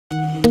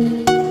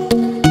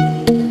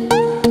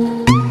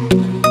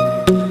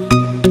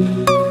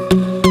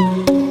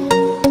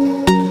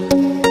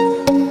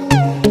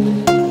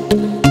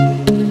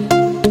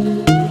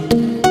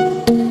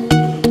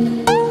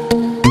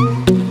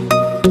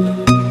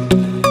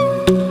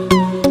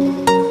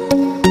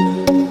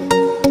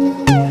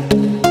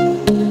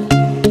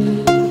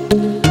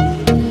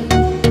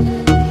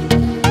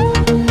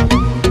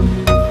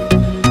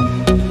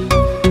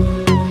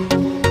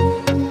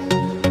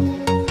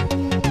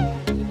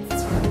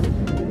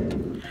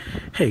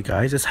Hey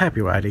guys, it's Happy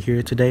Rider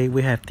here. Today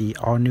we have the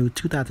all-new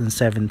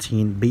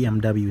 2017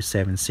 BMW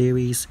 7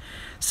 Series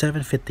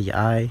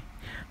 750i.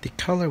 The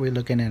color we're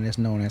looking at is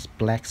known as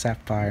Black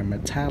Sapphire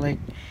Metallic.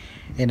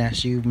 And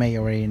as you may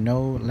already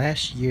know,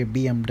 last year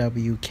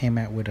BMW came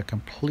out with a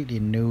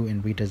completely new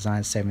and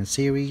redesigned 7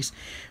 Series,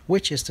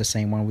 which is the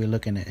same one we're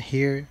looking at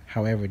here.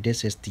 However,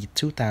 this is the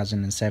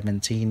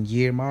 2017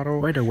 year model.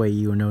 Right away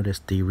you'll notice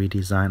the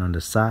redesign on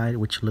the side,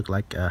 which looked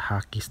like a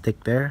hockey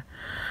stick there.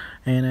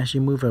 And as you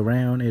move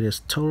around, it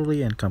is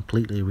totally and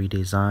completely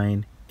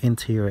redesigned,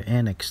 interior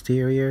and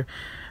exterior.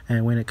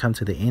 And when it comes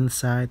to the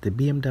inside, the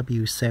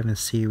BMW 7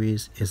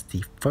 Series is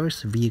the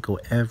first vehicle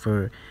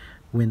ever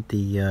with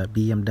the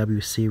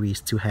BMW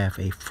series to have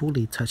a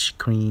fully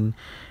touchscreen,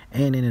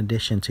 and in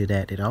addition to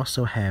that, it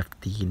also have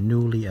the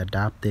newly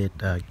adopted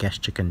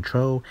gesture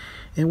control,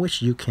 in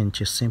which you can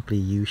just simply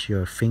use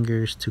your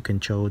fingers to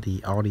control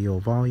the audio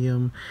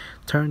volume,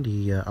 turn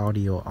the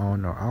audio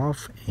on or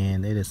off,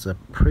 and it is a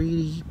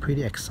pretty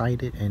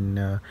excited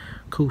and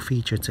cool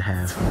feature to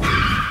have.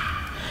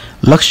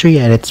 Luxury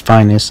at its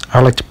finest, I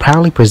would like to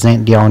proudly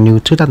present the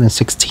all-new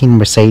 2016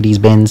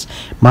 Mercedes-Benz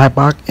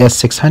Maybach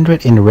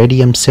S600 in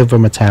Iridium Silver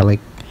Metallic.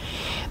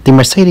 The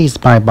Mercedes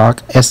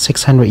Maybach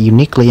S600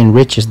 uniquely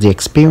enriches the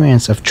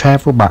experience of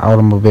travel by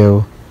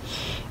automobile.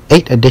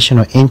 8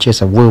 additional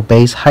inches of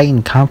wheelbase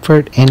heighten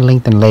comfort and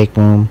lengthen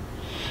legroom.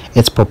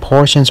 Its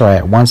proportions are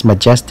at once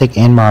majestic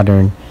and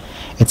modern.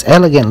 Its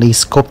elegantly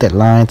sculpted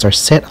lines are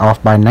set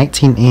off by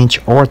 19-inch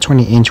or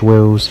 20-inch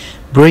wheels.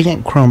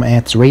 Brilliant chrome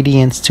adds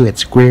radiance to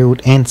its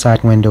grilled and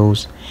side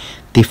windows.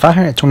 The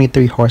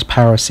 523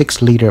 horsepower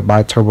 6-liter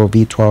bi-turbo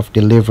V12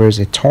 delivers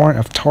a torrent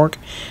of torque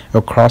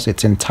across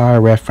its entire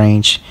rev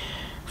range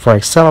for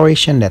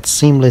acceleration that's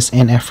seamless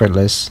and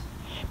effortless.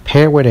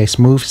 Paired with a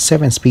smooth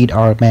 7-speed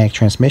automatic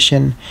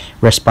transmission,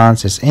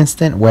 response is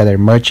instant whether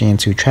merging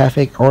into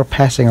traffic or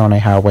passing on a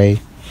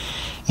highway.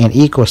 An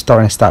eco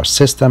start and stop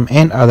system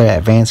and other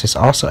advances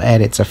also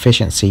add its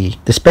efficiency.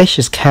 The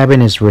spacious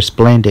cabin is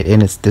resplendent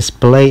in its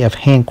display of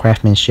hand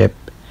craftsmanship.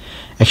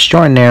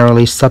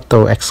 Extraordinarily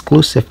subtle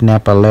exclusive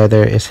Napa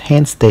leather is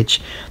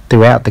hand-stitched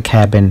throughout the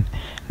cabin,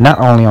 not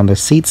only on the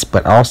seats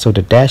but also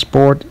the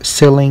dashboard,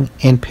 ceiling,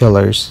 and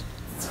pillars.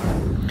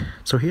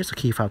 So here's a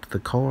key fob to the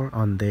car.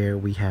 On there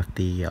we have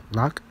the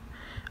lock,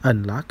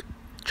 unlock,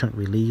 trunk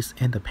release,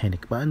 and the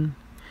panic button.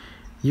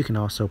 You can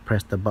also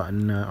press the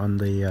button on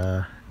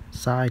the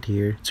side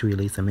here to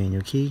release the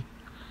manual key,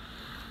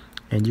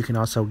 and you can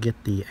also get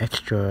the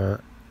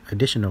extra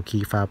additional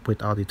key fob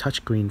with all the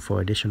touchscreen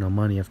for additional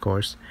money, of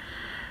course.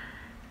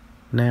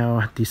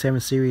 Now the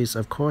 7 Series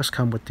of course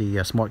come with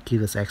the smart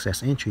keyless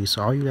access entry,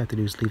 so all you have to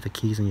do is leave the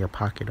keys in your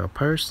pocket or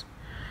purse.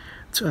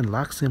 To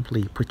unlock,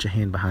 simply put your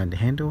hand behind the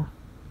handle,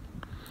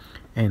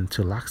 and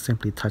to lock,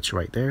 simply touch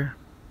right there.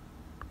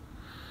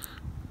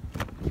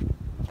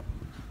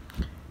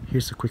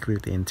 Here's a quick view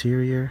of the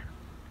interior.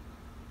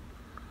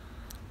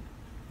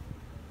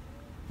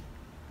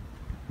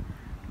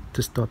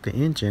 To start the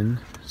engine,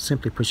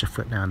 simply push your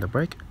foot down the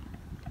brake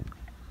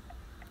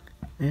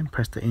and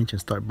press the engine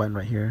start button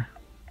right here.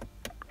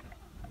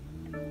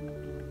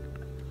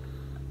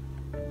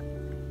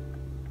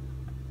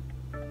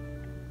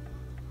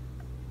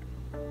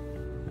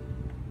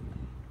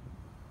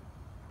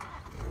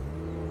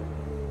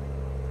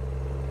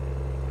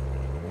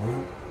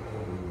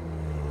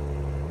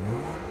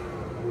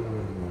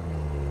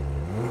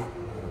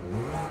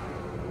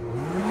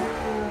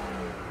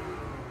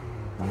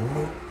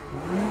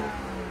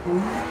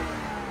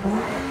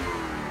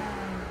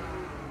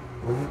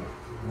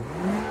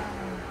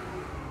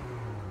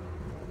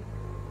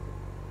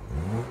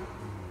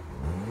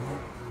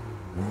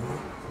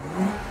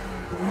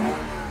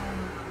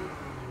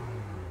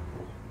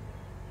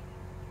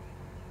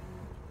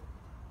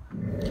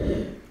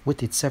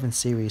 With its 7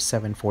 Series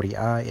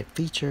 740i, it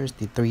features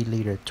the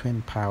 3-liter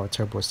twin-power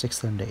turbo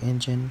 6-cylinder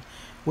engine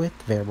with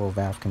variable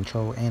valve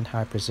control and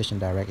high-precision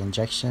direct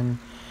injection.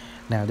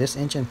 Now this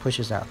engine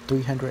pushes out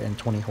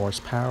 320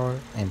 horsepower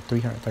and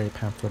 330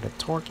 pound-foot of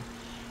torque,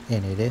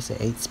 and it is an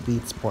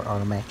 8-speed sport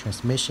automatic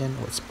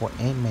transmission with sport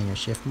and manual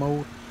shift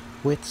mode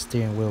with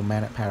steering wheel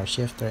mounted power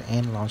shifter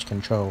and launch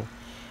control.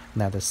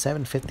 Now the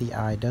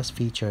 750i does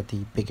feature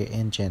the bigger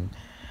engine.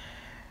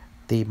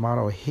 The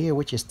model here,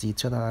 which is the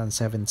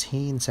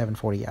 2017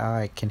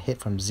 740i, can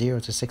hit from 0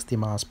 to 60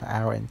 miles per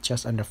hour in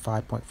just under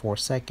 5.4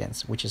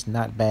 seconds, which is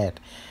not bad.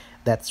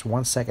 That's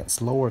 1 second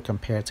slower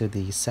compared to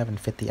the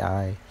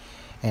 750i,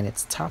 and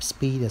its top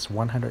speed is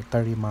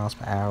 130 miles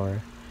per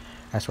hour.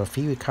 As for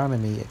fuel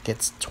economy, it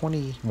gets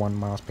 21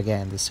 miles per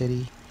gallon in the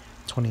city,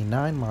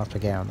 29 miles per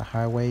gallon on the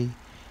highway,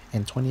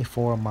 and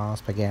 24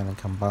 miles per gallon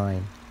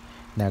combined.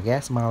 Now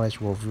gas mileage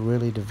will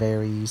really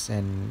varies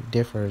and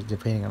differs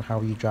depending on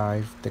how you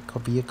drive the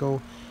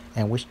vehicle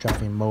and which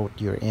driving mode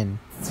you're in.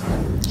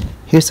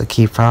 Here's a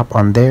key fob.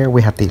 On there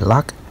we have the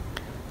lock,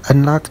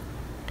 unlock,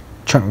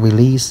 trunk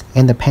release,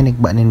 and the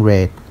panic button in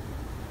red.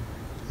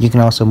 You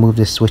can also move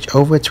this switch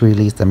over to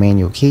release the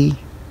manual key.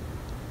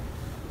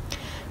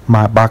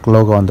 Maybach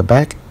logo on the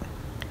back.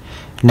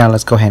 Now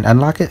let's go ahead and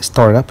unlock it,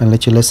 start it up, and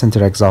let you listen to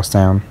the exhaust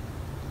sound.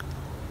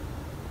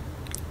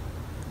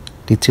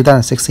 The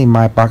 2016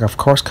 Maybach of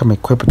course comes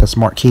equipped with a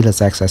smart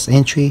keyless access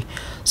entry,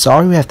 so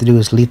all you have to do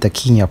is leave the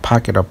key in your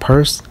pocket or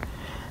purse.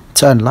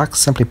 To unlock,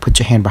 simply put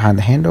your hand behind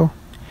the handle,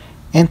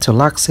 and to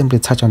lock, simply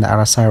touch on the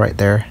outer side right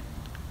there.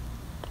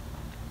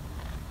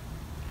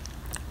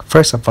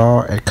 First of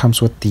all, it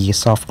comes with the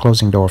soft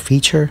closing door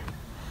feature,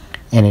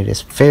 and it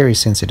is very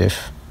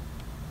sensitive.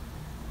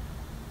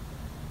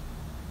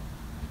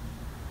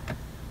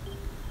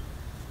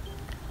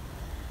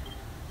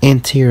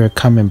 Interior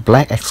come in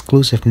black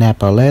exclusive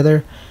Napa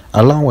leather,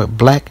 along with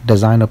black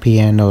designer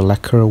piano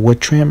lacquer wood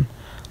trim.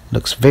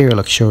 Looks very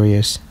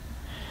luxurious.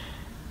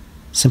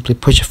 Simply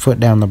push your foot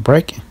down the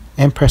brake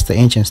and press the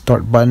engine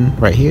start button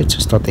right here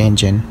to start the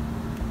engine.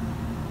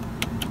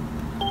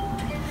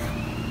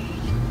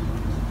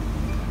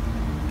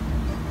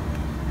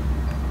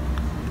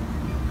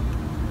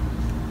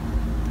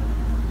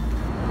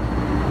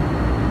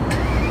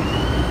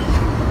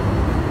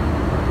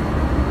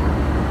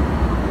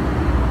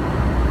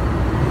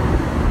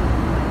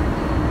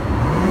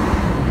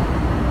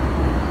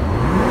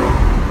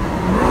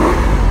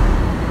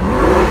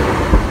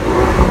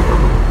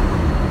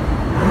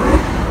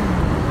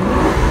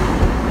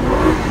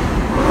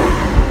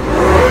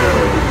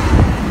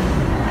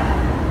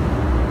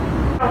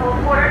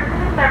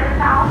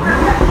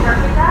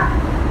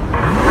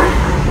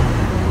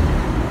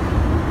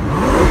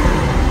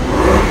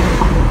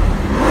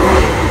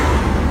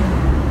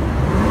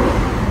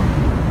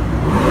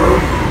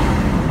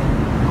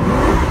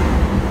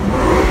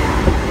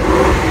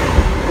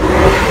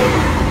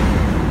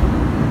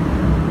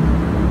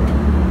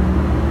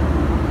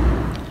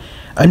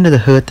 Under the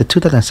hood, the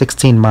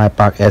 2016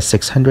 Maybach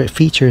S600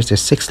 features a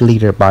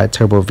 6-liter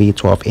bi-turbo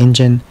V12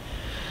 engine.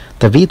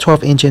 The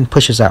V12 engine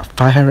pushes out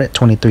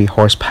 523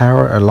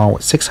 horsepower along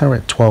with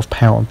 612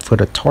 pound-foot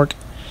of torque.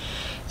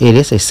 It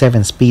is a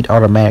 7-speed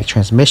automatic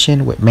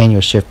transmission with manual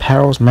shift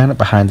paddles mounted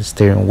behind the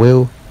steering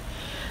wheel.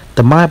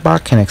 The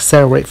Maybach can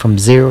accelerate from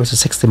 0 to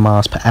 60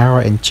 miles per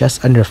hour in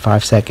just under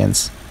 5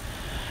 seconds.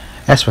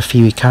 As for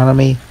fuel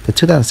economy, the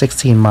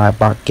 2016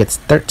 Maybach gets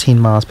 13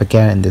 miles per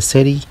gallon in the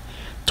city,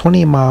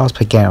 20 miles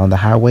per gallon on the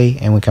highway,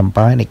 and when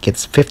combined it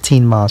gets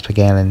 15 miles per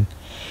gallon.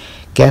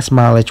 Gas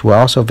mileage will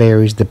also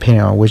vary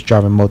depending on which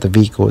driving mode the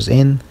vehicle is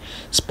in,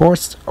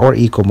 sports or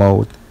eco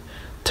mode.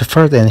 To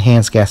further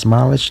enhance gas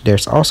mileage,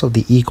 there's also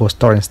the eco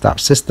start and stop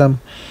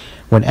system.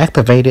 When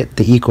activated,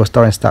 the eco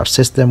start and stop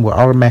system will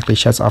automatically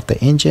shut off the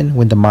engine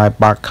when the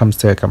Maybach comes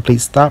to a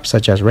complete stop,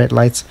 such as red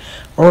lights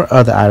or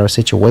other idle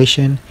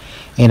situation,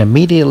 and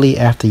immediately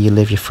after you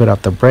lift your foot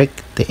off the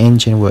brake, the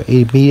engine will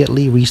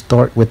immediately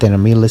restart within a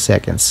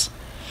milliseconds.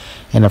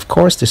 And of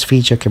course, this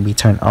feature can be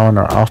turned on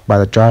or off by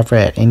the driver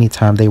at any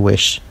time they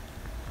wish.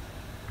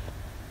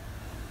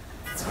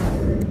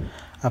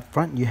 Up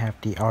front, you have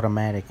the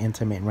automatic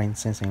intermittent rain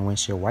sensing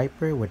windshield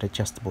wiper with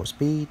adjustable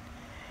speed,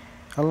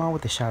 along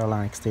with the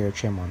Shadowline exterior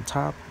trim on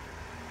top.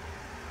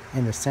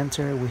 In the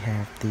center, we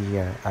have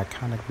the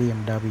iconic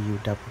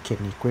BMW double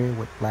kidney grille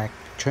with black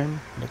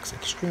trim. Looks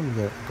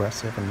extremely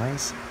aggressive and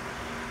nice.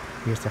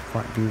 Here's the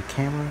front view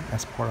camera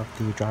as part of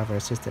the Driver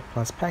Assisted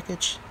Plus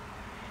package.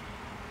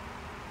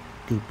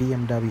 The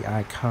BMW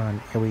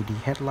Icon LED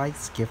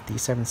headlights give the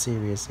 7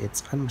 Series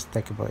its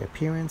unmistakable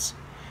appearance,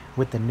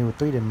 with the new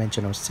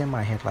 3-dimensional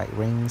semi-headlight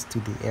rings to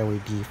the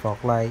LED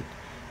fog light,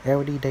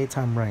 LED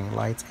daytime running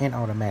lights, and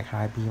automatic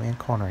high beam and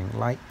cornering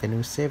light. The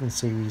new 7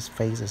 Series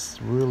face is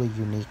really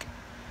unique.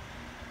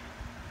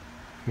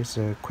 Here's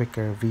a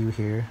quicker view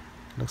here.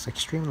 Looks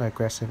extremely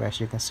aggressive, as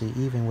you can see,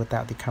 even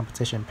without the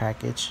competition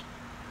package.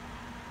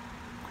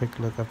 Quick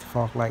look of the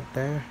fog light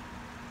there.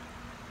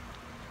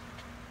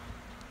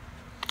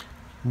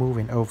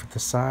 Moving over the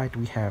side,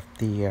 we have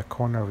the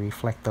corner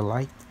reflector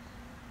light.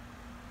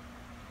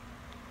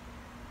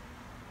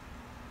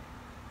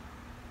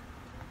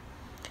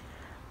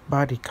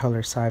 Body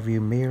color side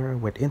view mirror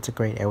with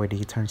integrated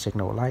LED turn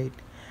signal light,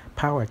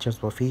 power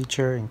adjustable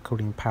feature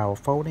including power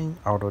folding,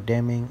 auto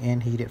dimming,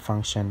 and heated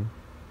function.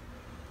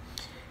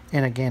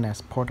 And again,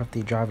 as part of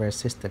the driver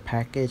assisted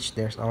package,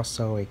 there's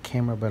also a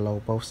camera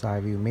below both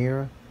side view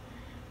mirror,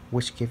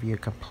 which give you a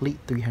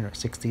complete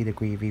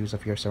 360-degree views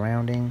of your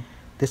surrounding.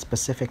 This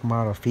specific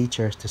model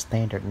features the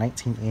standard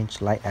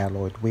 19-inch light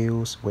alloyed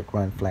wheels with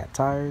run flat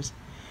tires.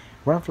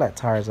 Run flat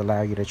tires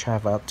allow you to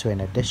travel up to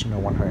an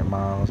additional 100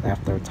 miles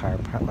after a tire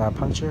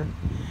puncture.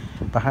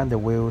 Behind the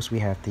wheels, we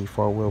have the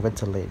 4-wheel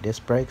ventilated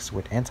disc brakes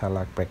with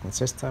anti-lock braking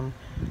system,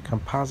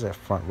 composite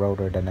front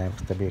rotor dynamic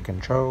stability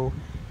control,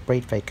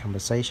 brake fade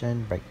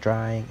compensation, brake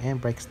drying,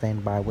 and brake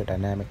standby with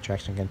dynamic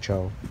traction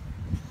control.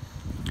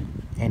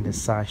 And the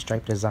side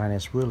stripe design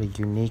is really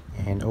unique,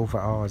 and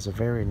overall is a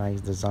very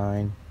nice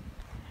design.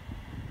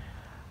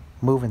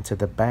 Moving to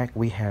the back,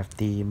 we have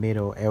the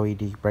middle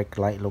LED brake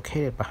light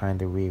located behind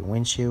the rear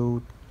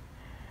windshield.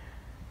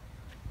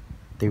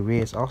 The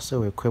rear is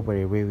also equipped with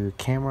a rear view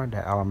camera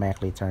that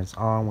automatically turns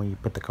on when you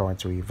put the car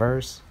into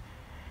reverse.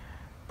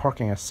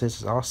 Parking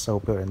assist is also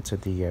built into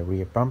the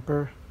rear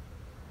bumper.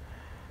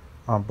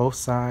 On both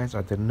sides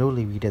are the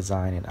newly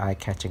redesigned and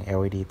eye-catching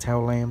LED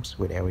tail lamps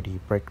with LED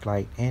brake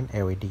light and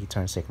LED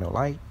turn signal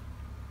light.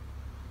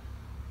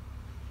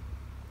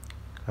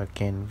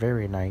 Again,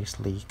 very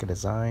nicely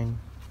designed.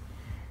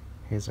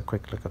 Here's a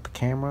quick look at the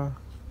camera.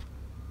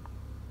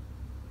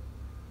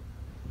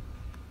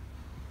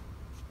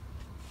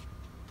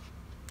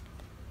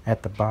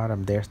 At the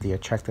bottom, there's the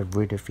attractive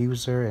rear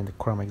diffuser and the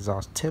chrome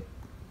exhaust tip.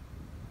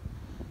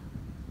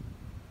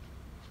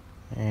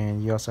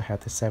 And you also have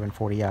the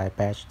 740i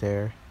badge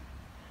there.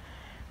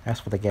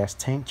 As for the gas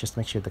tank, just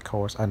make sure the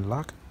core is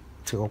unlocked.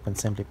 To open,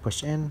 simply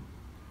push in.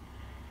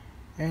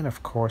 And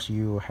of course,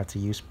 you have to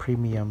use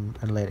premium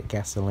unleaded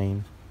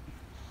gasoline.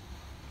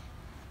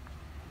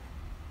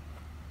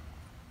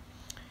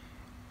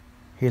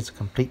 Here's a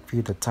complete view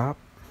of the top.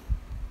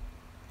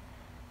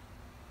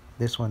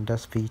 This one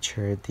does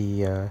feature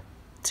the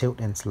tilt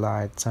and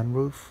slide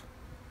sunroof.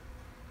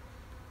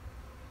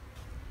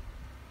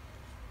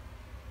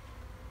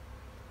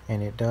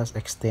 And it does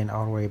extend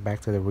all the way back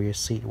to the rear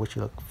seat, which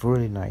looks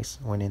really nice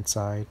when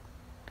inside.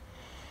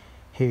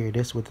 Here it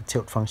is with the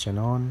tilt function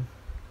on.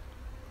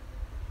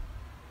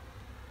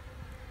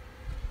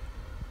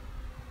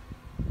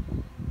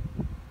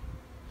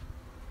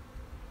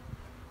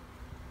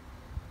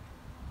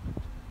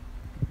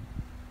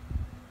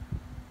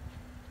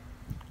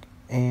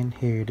 And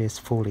here it is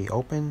fully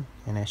open,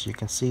 and as you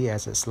can see,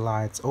 as it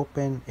slides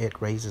open,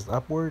 it raises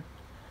upward,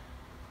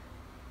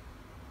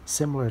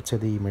 similar to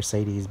the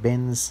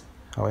Mercedes-Benz.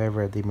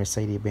 However, the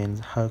Mercedes-Benz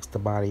hugs the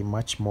body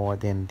much more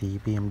than the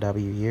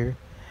BMW here,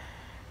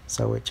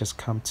 so it just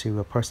comes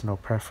to a personal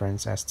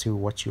preference as to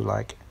what you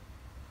like.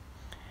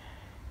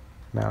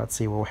 Now let's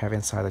see what we have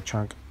inside the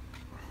trunk.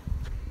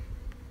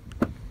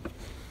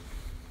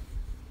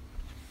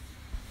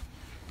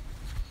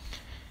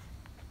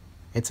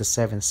 It's a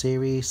 7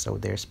 series, so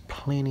there's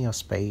plenty of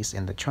space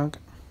in the trunk.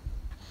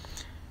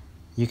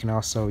 You can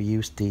also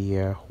use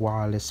the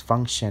wireless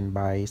function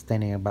by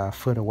standing about a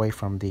foot away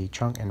from the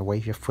trunk and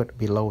wave your foot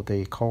below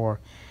the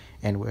car,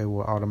 and it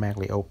will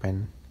automatically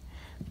open.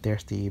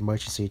 There's the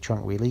emergency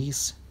trunk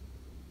release.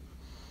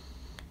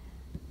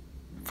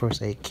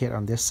 First aid kit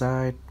on this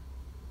side.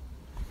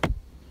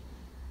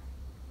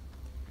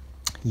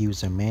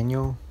 User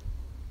manual.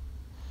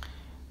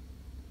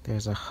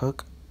 There's a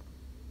hook.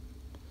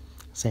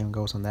 Same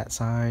goes on that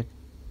side.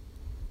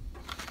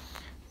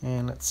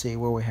 And let's see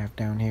what we have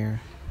down here.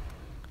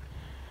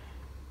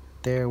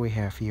 There we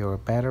have your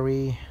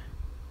battery.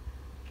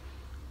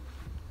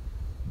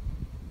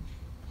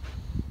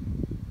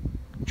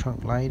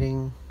 Trunk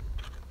lighting.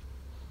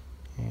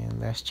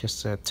 And that's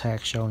just a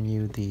tag showing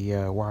you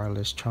the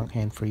wireless trunk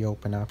hand-free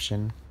open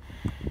option.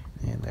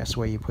 And that's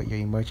where you put your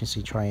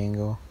emergency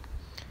triangle.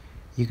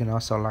 You can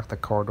also lock the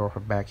car door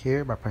from back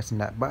here by pressing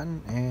that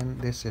button,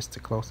 and this is to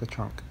close the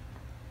trunk.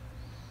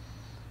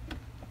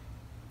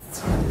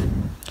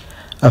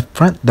 Up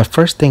front, the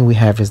first thing we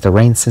have is the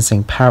rain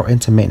sensing power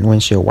intermittent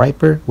windshield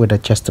wiper with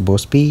adjustable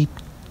speed.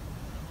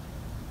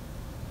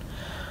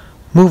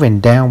 Moving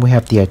down, we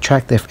have the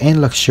attractive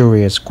and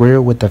luxurious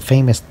grille with the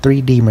famous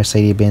 3D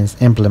Mercedes-Benz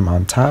emblem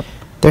on top.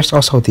 There's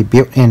also the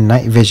built-in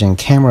night vision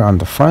camera on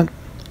the front.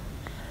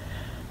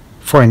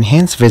 For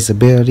enhanced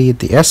visibility,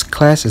 the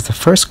S-Class is the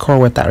first car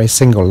without a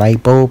single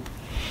light bulb.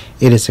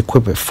 It is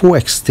equipped with full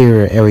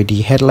exterior LED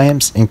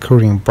headlamps,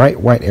 including bright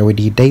white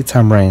LED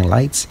daytime running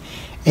lights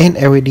and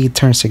LED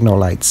turn signal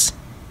lights.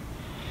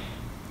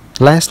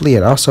 Lastly,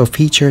 it also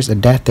features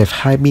adaptive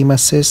high beam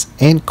assist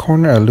and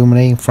corner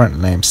illuminating front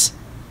lamps.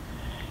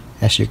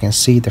 As you can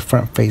see, the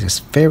front face is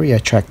very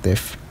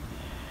attractive.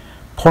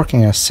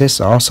 Parking assists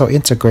are also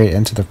integrated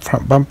into the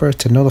front bumper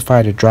to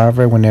notify the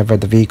driver whenever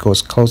the vehicle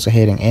is close to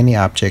hitting any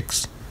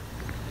objects.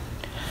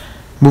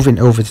 Moving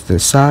over to the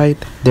side,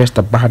 there's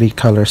the body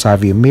color side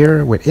view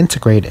mirror with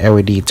integrated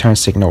LED turn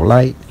signal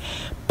light,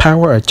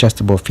 power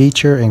adjustable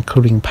feature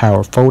including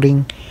power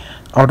folding,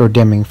 auto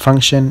dimming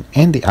function,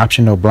 and the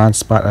optional blind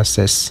spot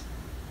assist.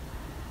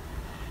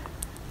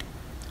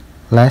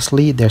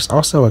 Lastly, there's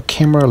also a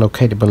camera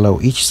located below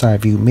each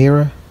side view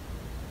mirror.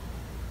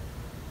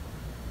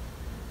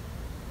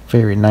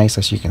 Very nice,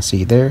 as you can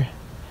see there.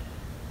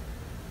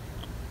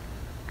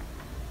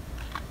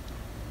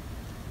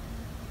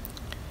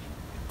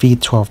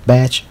 V12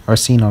 badge are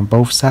seen on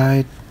both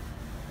sides.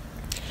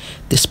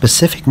 This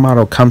specific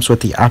model comes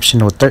with the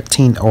optional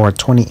 13 or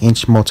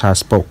 20-inch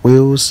multi-spoke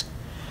wheels.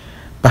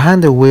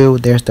 Behind the wheel,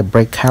 there's the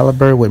brake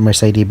caliper with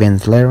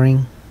Mercedes-Benz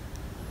lettering.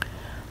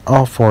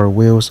 All 4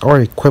 wheels are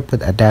equipped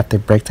with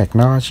adaptive brake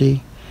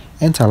technology,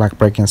 anti-lock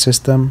braking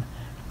system,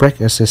 brake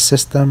assist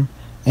system,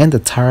 and the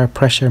tire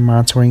pressure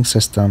monitoring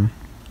system.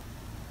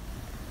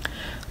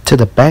 To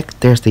the back,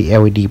 there's the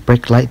LED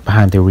brake light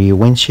behind the rear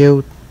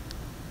windshield.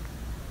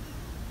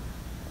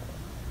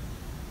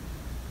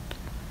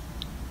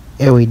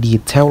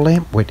 LED tail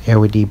lamp with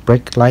LED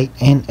brake light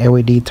and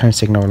LED turn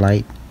signal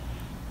light.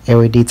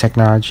 LED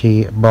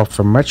technology both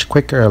for much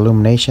quicker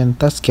illumination,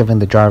 thus giving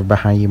the driver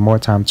behind you more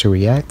time to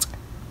react.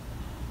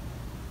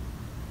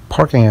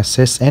 Parking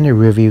assist and a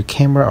rear view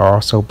camera are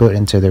also built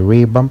into the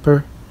rear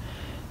bumper.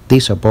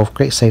 These are both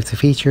great safety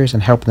features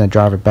and helping the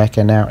driver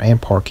backing out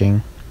and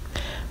parking.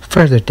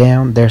 Further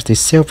down, there's the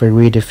silver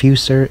rear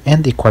diffuser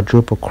and the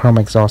quadruple chrome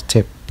exhaust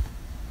tip.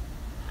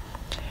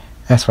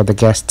 As for the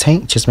gas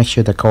tank, just make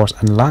sure the car is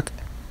unlocked.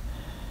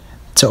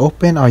 To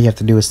open, all you have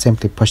to do is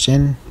simply push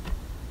in.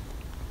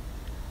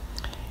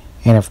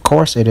 And of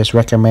course, it is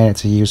recommended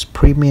to use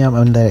premium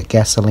unleaded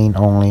gasoline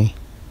only.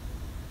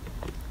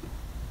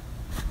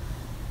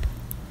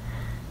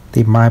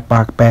 The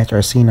Maybach badge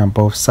are seen on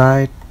both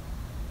sides.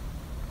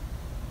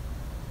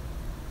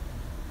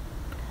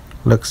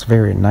 Looks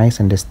very nice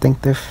and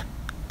distinctive.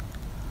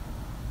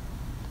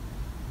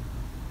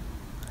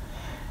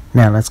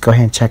 Now let's go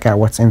ahead and check out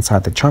what's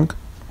inside the trunk.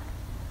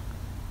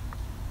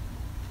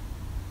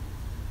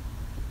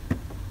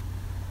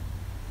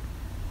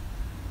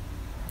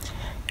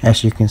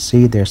 As you can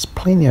see, there's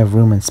plenty of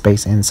room and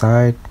space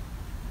inside.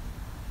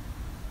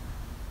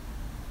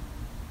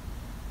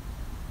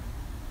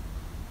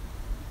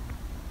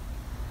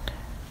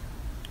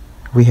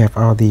 We have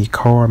all the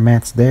car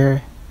mats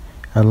there,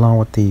 along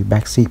with the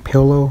backseat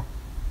pillow.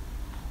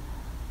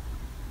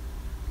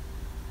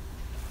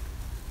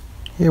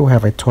 Here we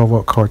have a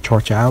 12-volt car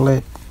charger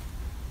outlet.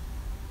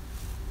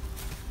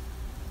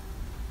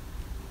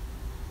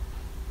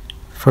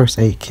 First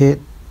aid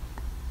kit.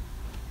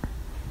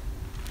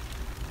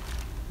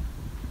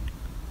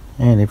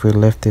 And if we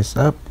lift this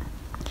up,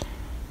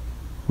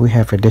 we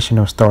have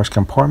additional storage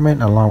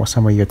compartment along with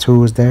some of your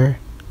tools there.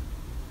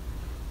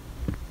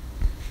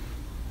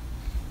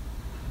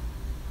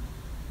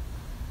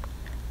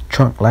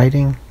 Trunk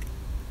lighting.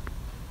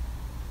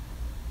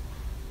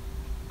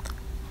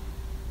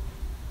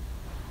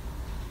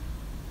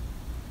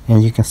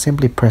 And you can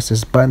simply press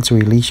this button to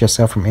release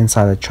yourself from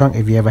inside the trunk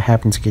if you ever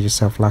happen to get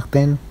yourself locked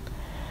in.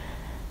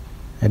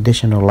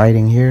 Additional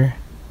lighting here.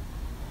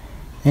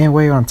 And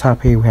way on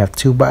top here we have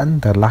two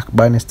buttons. The lock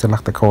button is to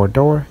lock the car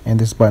door, and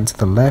this button to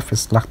the left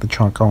is lock the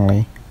trunk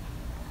only.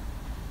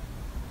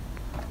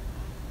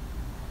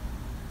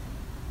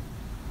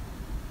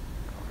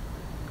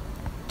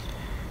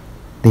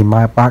 The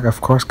Maybach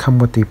of course come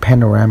with the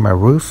panorama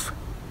roof,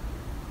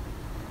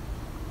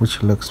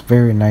 which looks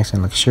very nice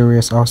and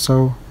luxurious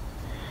also,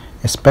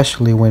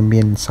 especially when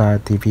being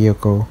inside the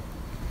vehicle.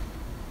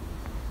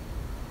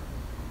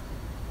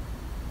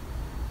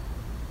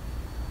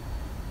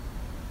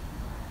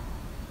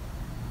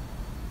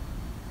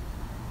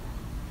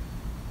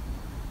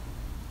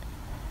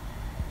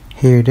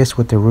 Here it is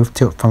with the roof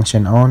tilt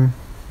function on.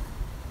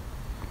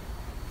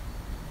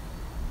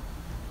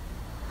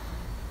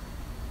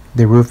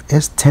 The roof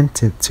is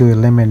tinted to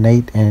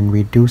eliminate and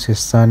reduce the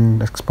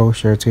sun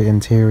exposure to the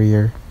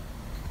interior.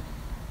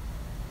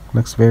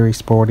 Looks very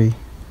sporty.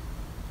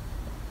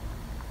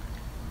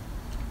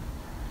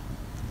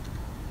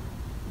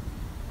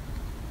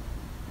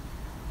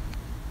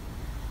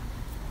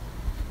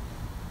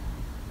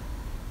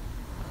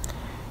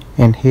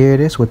 And here it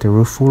is with the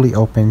roof fully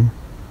open.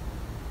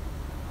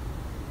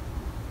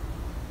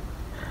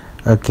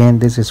 Again,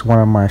 this is one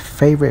of my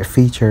favorite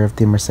features of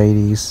the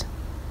Mercedes.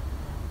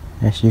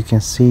 As you can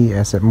see,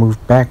 as it moves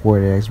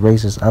backward, it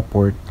raises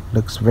upward.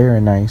 Looks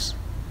very nice.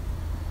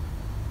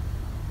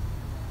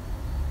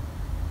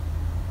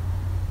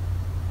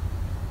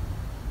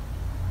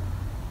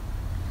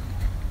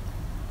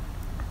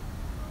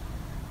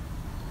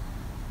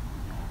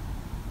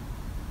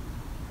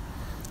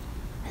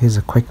 Here's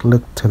a quick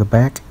look to the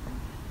back.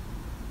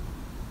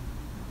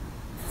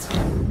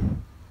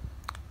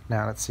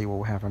 Now let's see what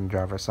we have on the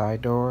driver's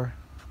side door.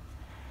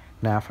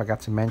 Now I forgot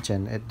to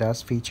mention, it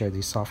does feature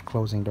the soft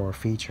closing door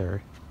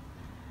feature.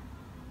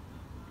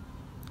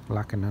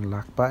 Lock and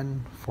unlock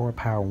button for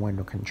power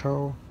window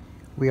control.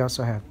 We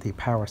also have the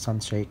power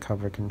sunshade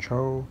cover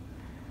control,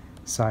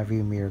 side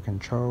view mirror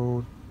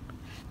control,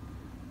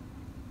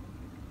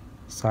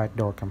 side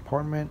door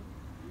compartment.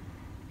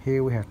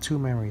 Here we have two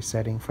memory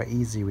settings for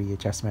easy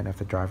readjustment of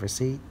the driver's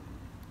seat.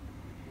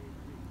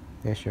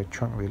 There's your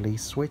trunk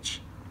release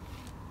switch.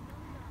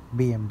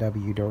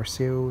 BMW door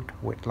sealed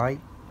with light.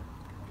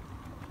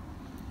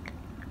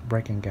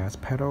 Brake and gas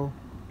pedal.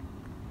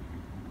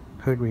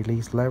 Hood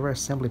release lever,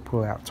 simply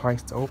pull out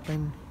twice to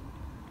open.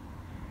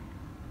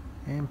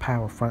 And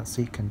power front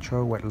seat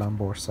control with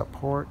lumbar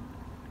support.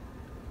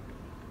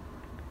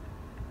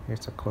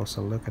 Here's a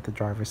closer look at the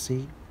driver's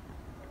seat.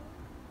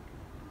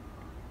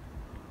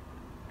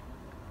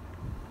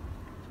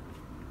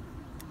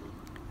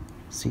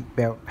 Seat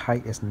belt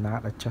height is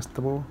not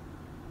adjustable.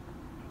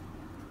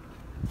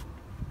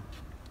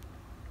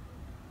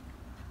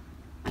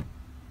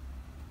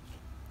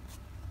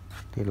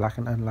 The lock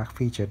and unlock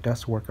feature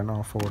does work on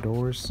all four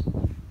doors.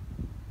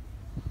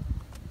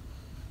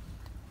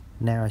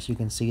 Now as you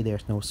can see,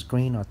 there's no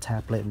screen or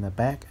tablet in the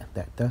back.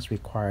 That does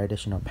require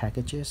additional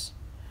packages.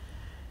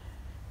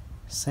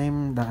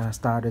 Same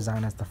style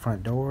design as the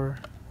front door.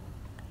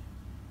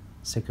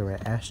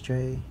 Cigarette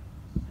ashtray.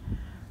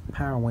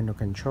 Power window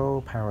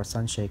control, power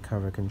sunshade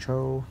cover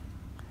control.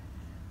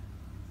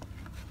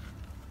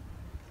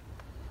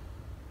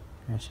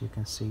 As you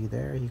can see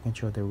there, you can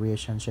control the rear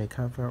sunshade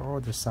cover or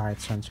the side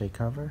sunshade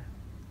cover.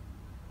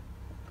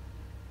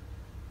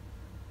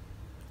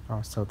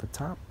 Also the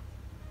top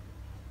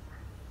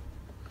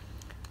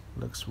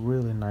looks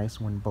really nice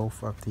when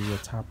both of the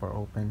top are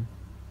open.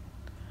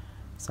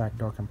 Side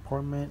door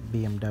compartment,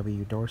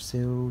 BMW door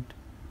sealed.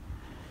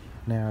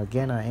 Now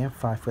again, I am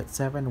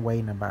 5'7",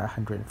 weighing about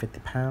 150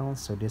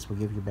 pounds, so this will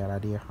give you a better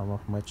idea how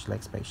much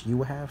leg space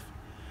you have.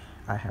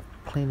 I have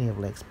plenty of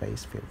leg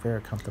space, feel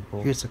very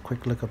comfortable. Here's a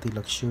quick look of the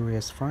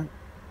luxurious front.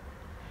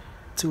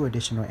 2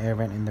 additional air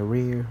vents in the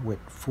rear with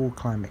full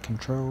climate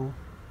control.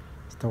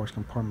 Storage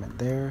compartment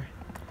there.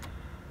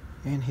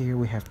 And here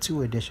we have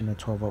 2 additional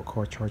 12-volt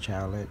core charge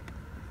outlet.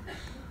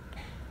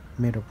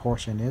 Middle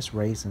portion is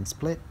raised and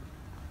split.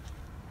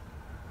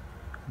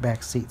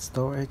 Back seat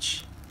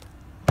storage.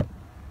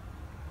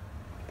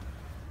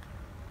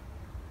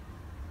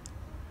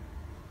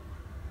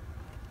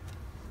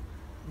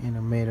 In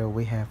the middle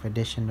we have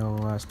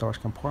additional storage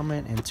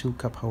compartment and 2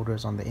 cup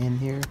holders on the end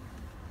here.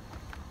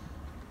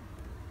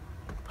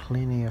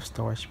 Plenty of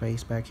storage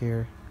space back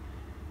here.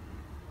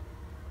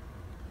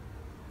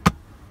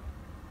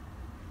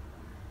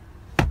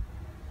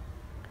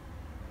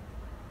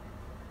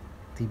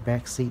 The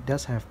back seat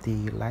does have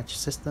the latch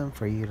system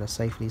for you to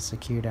safely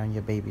secure down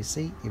your baby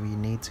seat if you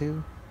need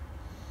to.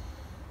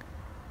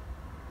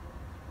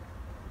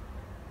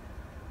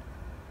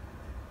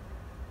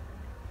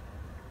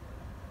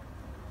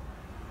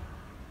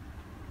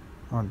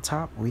 On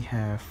top we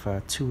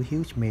have 2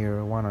 huge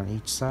mirrors, one on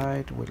each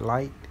side with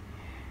light.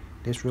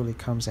 This really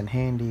comes in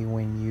handy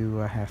when you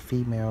have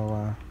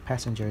female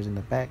passengers in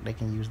the back. They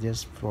can use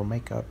this for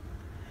makeup.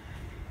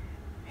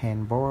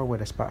 Handbar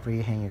with a spot for you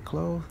to hang your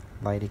clothes.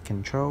 Lighting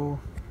control.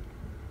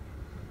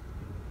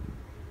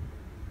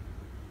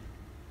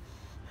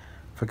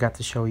 Forgot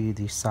to show you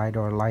the side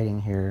door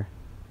lighting here.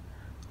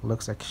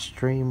 Looks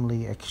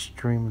extremely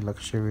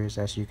luxurious,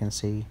 as you can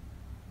see.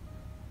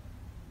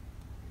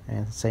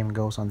 And the same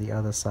goes on the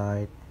other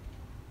side.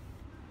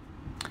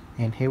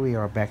 And here we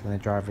are back in the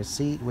driver's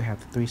seat. We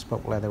have the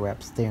 3-spoke leather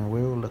wrapped steering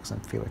wheel. Looks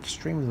and feel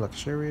extremely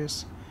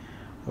luxurious.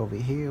 Over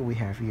here we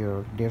have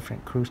your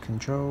different cruise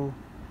control.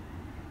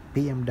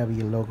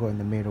 BMW logo in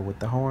the middle with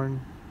the horn.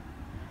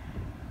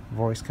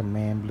 Voice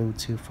command,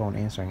 Bluetooth phone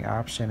answering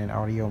option, and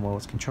audio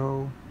modes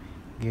control.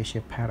 Gear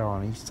shift paddle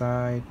on each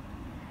side.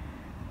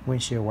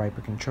 Windshield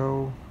wiper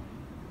control.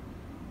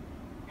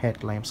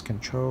 Headlamps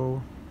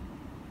control.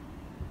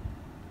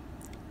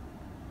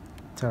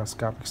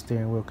 Telescopic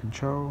steering wheel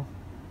control.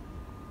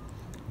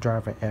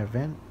 Driver air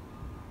vent.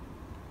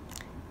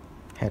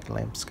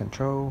 Headlamps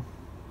control.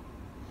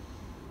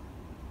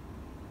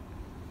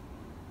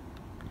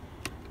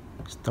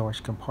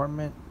 Storage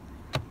compartment.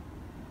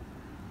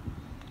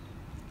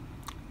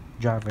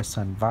 Driver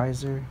sun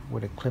visor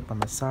with a clip on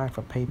the side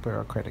for paper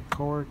or credit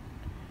card.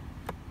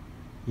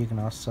 You can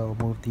also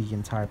move the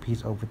entire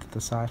piece over to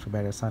the side for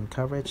better sun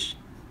coverage.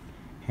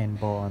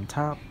 Handbar on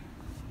top.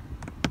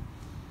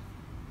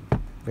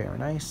 Very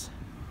nice.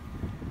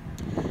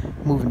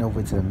 Moving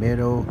over to the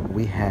middle,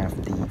 we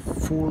have the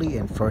fully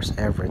and first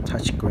ever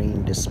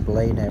touchscreen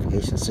display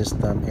navigation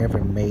system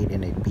ever made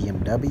in a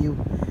BMW.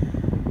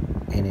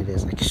 And it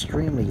is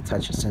extremely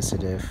touch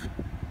sensitive,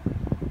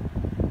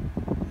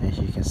 as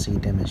you can see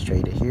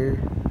demonstrated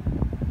here.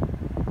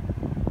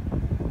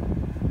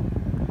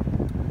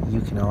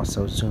 You can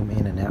also zoom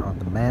in and out on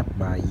the map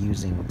by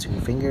using 2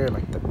 fingers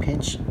like the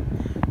pinch,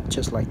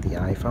 just like the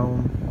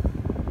iPhone.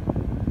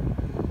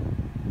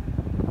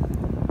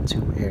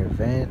 2 air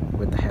vent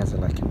with the hazard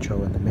light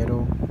control in the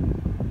middle.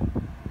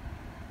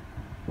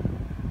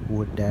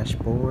 Wood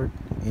dashboard,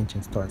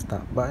 engine start and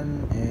stop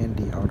button, and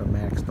the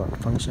automatic start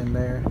function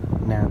there.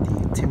 Now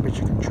the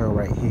temperature control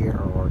right here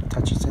are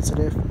touch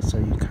sensitive, so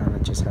you kind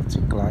of just have to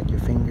glide your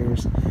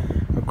fingers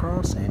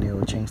across and it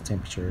will change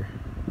temperature.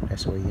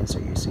 That's where you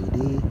insert your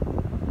CD.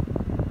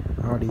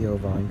 Audio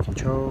volume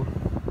control.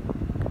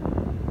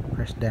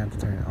 Press down to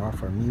turn it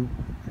off or mute.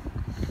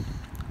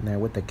 Now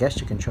with the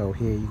gesture control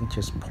here, you can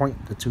just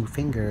point the 2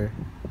 finger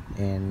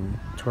and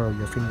twirl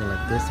your finger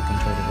like this to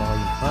control the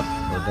volume up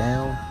or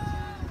down,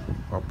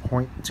 or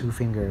point 2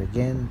 finger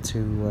again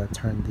to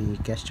turn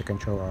the gesture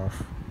control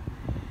off.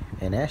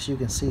 And as you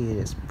can see, it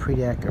is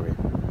pretty accurate.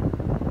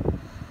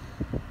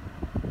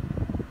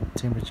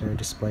 Temperature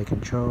display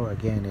control,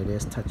 again it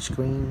is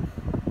touchscreen.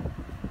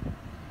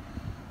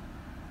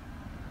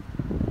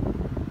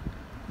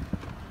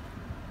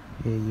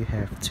 Here you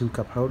have 2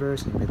 cup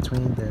holders. In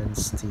between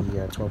there's the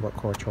 12-volt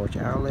core charge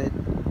outlet,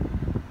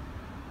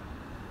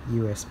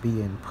 USB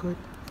input,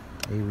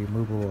 a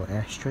removable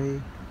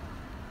ashtray.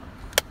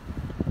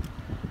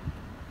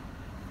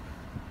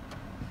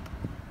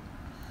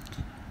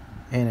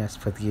 And as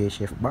for the gear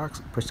shift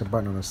box, push the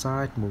button on the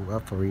side, move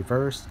up for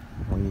reverse.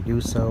 When you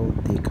do so,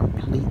 the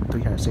complete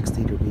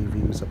 360-degree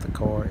views of the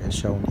car is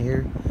shown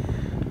here,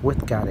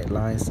 with guided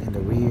lines in the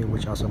rear,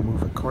 which also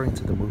move according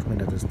to the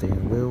movement of the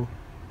steering wheel.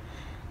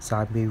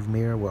 Side view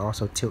mirror will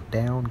also tilt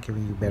down,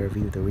 giving you a better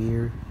view of the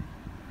rear.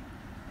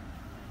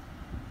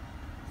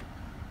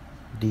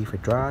 D for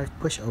drive,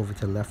 push over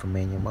to the left for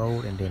manual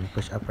mode, and then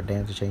push up or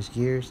down to change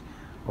gears,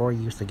 or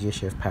use the gear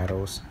shift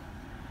paddles.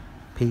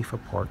 P for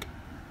park.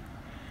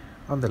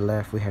 On the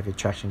left, we have your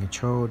traction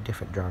control,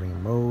 different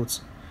driving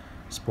modes,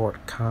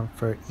 sport,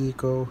 comfort,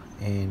 eco,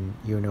 and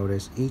you'll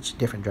notice each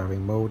different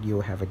driving mode,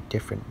 you'll have a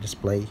different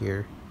display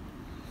here.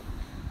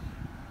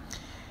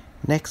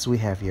 Next, we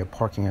have your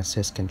parking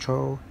assist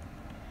control,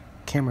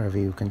 camera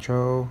view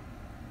control,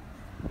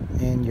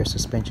 and your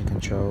suspension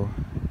control,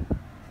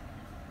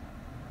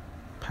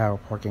 power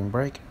parking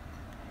brake,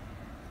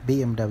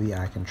 BMW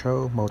eye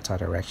control,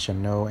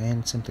 multi-direction no,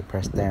 and simply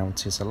press down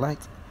to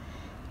select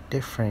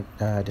different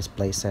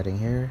display setting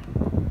here.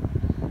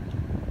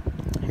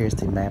 Here's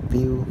the map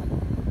view,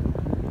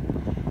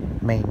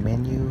 main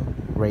menu,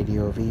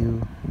 radio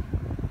view,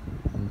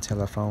 and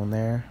telephone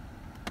there.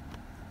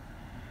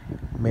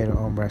 Middle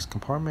armrest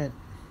compartment,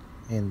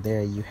 and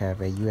there you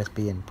have a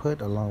USB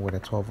input along with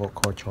a 12-volt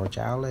cord charge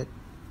outlet.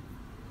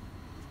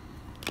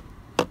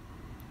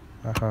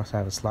 I also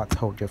have a slot to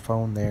hold your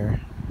phone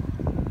there.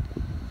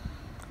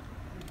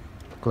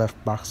 Glove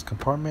box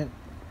compartment,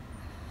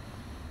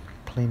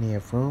 plenty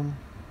of room.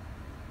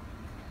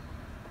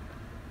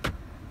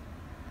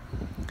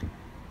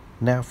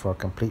 Now for a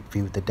complete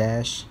view of the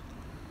dash.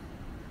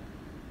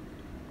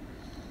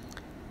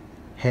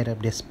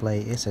 Head-up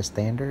display is a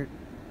standard.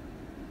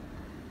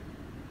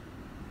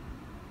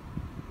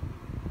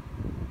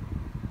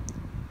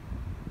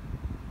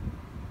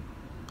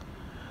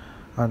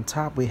 On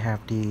top, we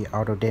have the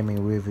auto-dimming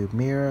rearview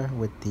mirror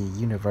with the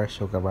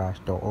universal garage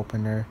door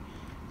opener.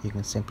 You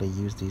can simply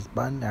use these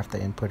buttons after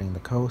inputting the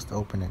codes to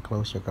open and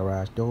close your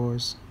garage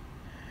doors.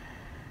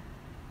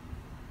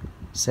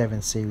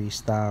 7 series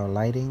style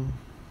lighting.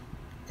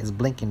 It's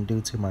blinking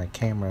due to my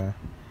camera.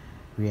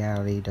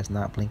 Reality does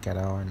not blink at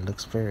all and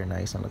looks very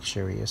nice and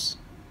luxurious.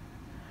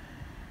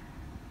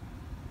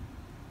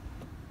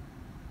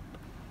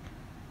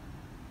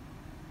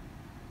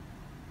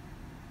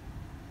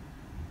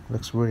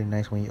 Looks really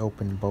nice when you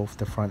open both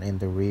the front and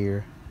the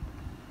rear.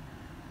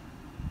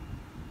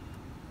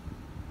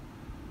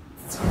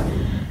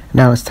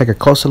 Now let's take a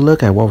closer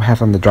look at what we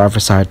have on the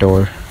driver's side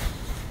door.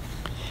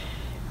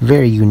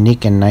 Very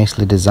unique and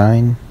nicely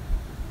designed.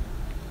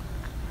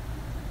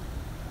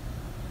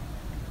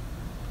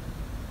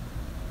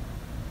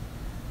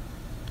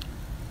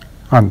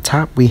 On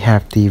top, we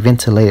have the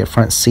ventilated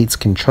front seats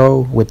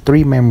control with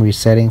 3 memory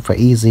settings for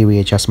easy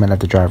readjustment of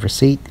the driver's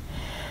seat.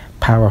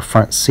 Power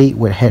front seat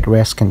with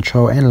headrest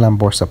control and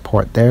lumbar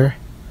support there.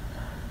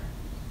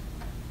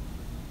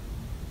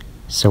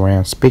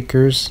 Surround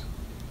speakers.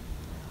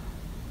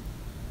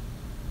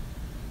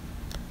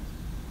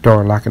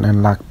 Door lock and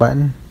unlock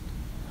button.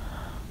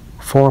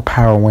 4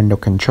 power window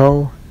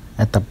control.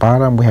 At the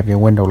bottom, we have your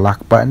window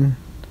lock button.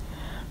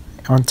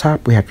 On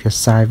top, we have your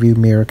side view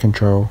mirror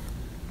control.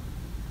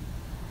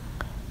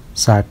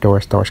 Side door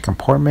storage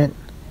compartment.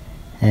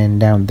 And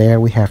down there,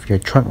 we have your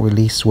trunk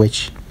release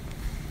switch.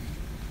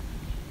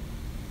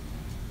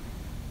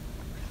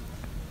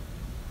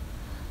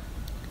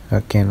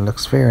 Again,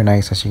 looks very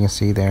nice as you can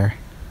see there.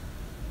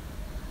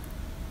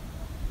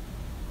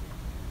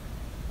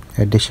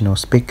 Additional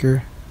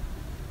speaker.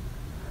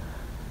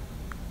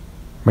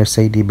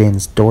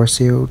 Mercedes-Benz door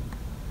seal.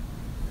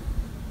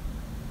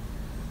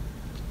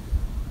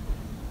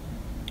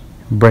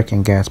 Brake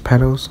and gas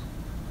pedals.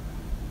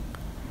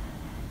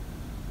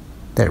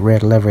 That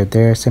red lever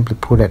there, simply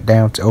pull that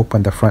down to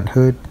open the front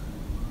hood.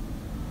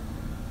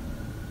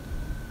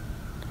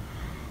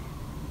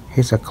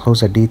 Here's a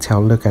closer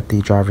detailed look at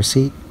the driver's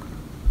seat.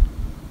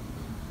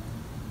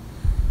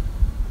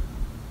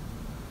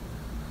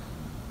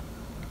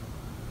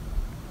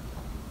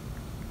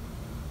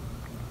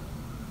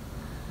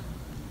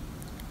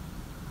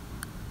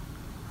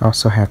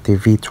 Also have the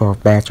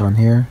V12 badge on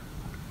here.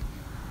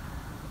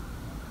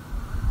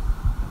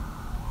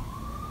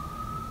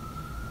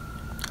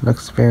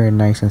 Looks very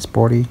nice and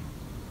sporty.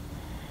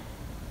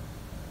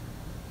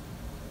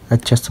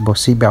 Adjustable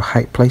seatbelt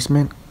height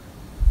placement.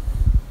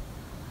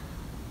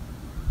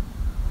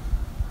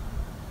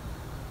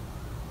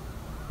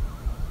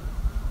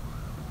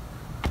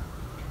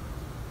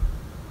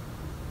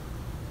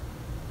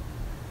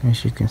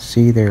 As you can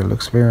see there, it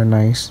looks very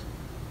nice.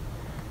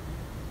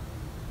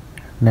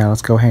 Now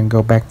let's go ahead and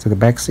go back to the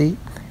back seat.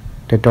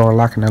 The door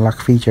lock and unlock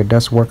feature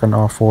does work on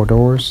all 4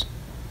 doors.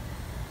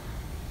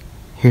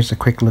 Here's a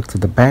quick look to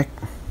the back.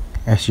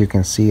 As you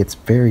can see, it's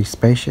very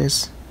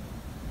spacious.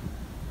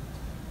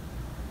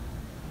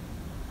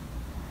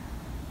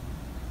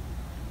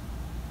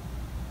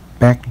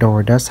 Back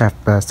door does have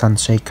a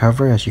sunshade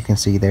cover, as you can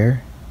see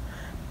there.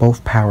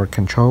 Both power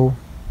control.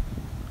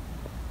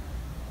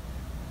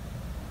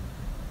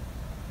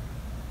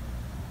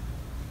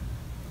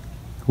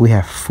 We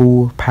have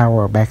full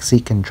power back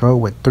seat control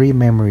with 3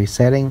 memory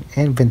settings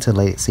and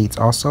ventilated seats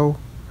also.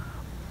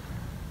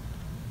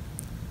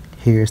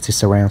 Here's the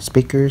surround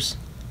speakers.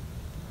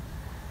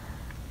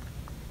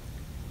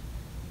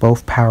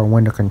 Both power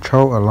window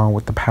control along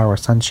with the power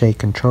sunshade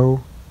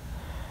control.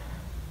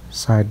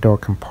 Side door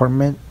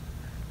compartment.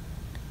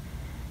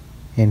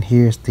 And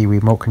here's the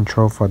remote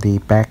control for the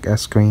back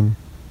screen.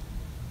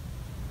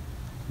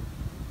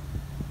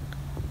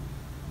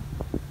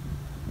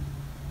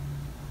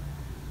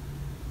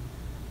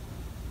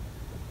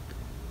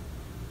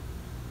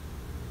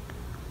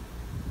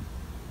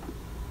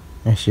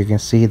 As you can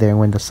see there,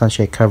 when the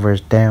sunshade cover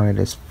is down, it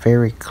is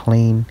very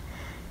clean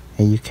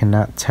and you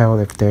cannot tell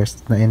if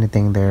there's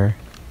anything there.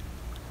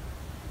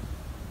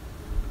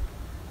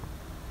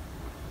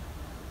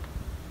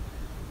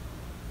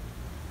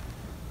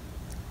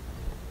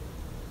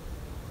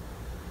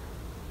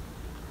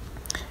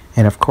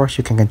 And of course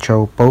you can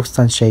control both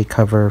sunshade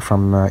cover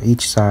from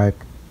each side.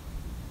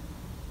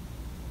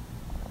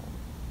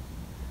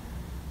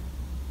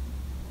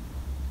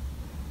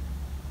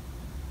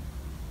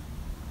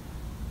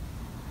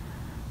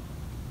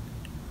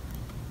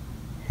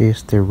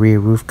 Here's the rear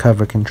roof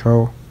cover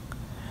control,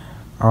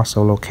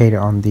 also located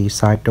on the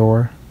side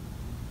door.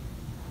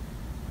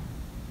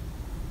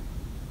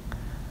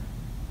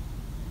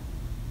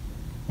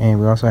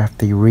 And we also have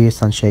the rear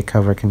sunshade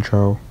cover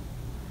control.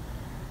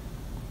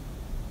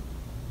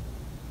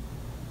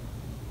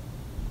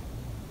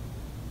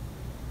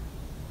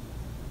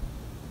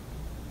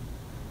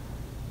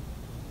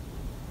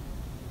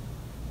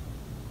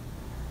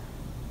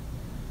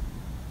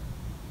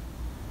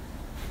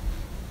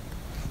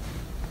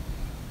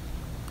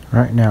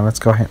 Right now, let's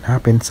go ahead and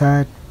hop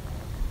inside.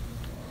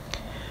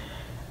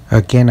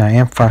 Again, I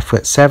am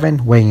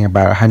 5'7", weighing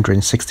about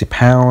 160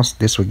 pounds.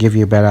 This will give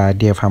you a better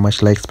idea of how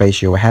much leg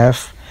space you will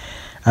have.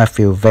 I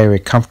feel very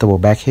comfortable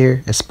back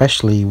here,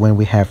 especially when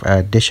we have an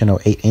additional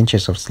 8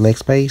 inches of leg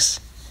space.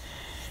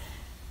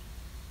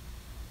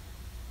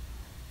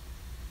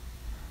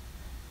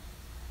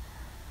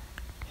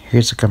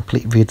 Here's a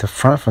complete view of the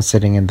front from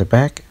sitting in the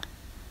back.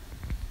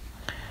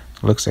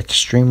 Looks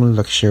extremely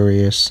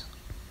luxurious.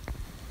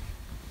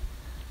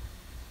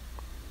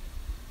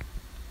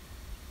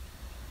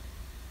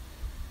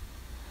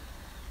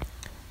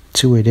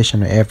 Two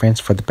additional air vents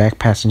for the back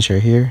passenger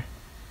here.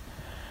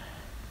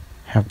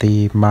 Have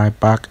the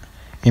Maybach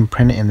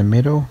imprinted in the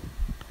middle.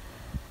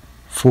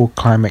 Full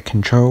climate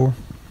control.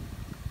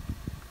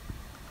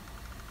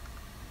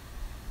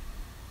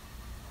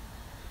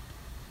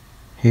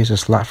 Here's a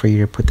slot for you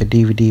to put the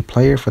DVD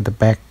player for the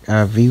back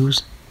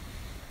views.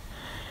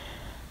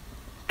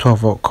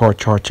 12-volt cord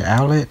charger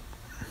outlet.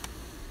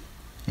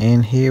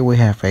 And here we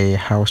have a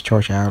house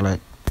charger outlet.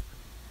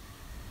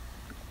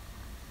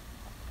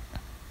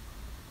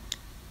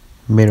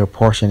 Middle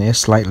portion is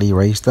slightly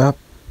raised up.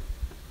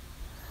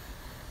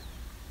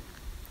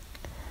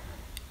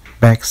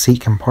 Back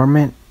seat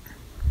compartment.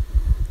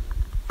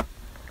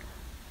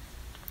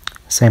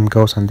 Same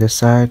goes on this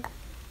side.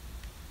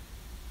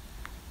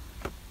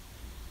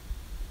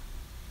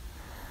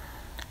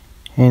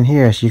 And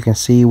here, as you can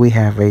see, we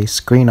have a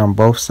screen on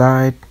both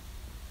sides.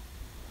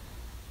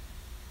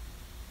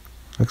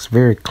 Looks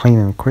very clean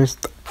and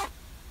crisp.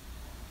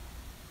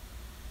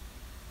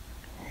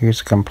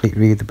 Here's a complete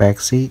view of the back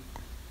seat.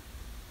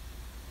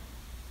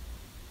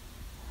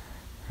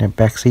 The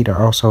back seat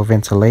are also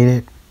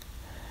ventilated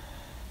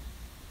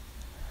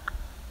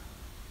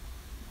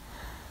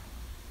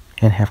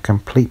and have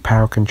complete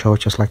power control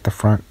just like the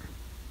front.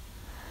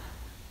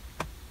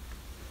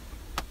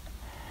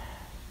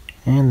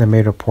 And the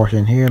middle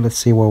portion here, let's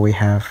see what we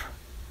have.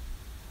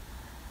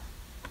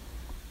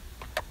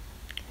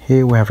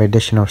 Here we have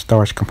additional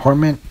storage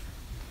compartment.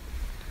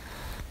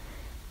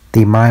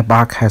 The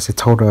Maybach has a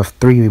total of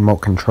 3 remote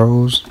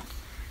controls.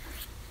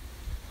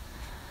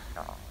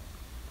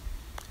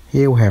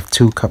 Here we have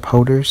 2 cup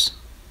holders.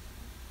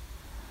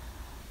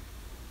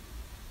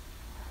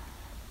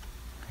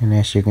 And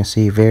as you can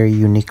see, very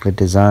uniquely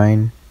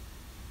designed.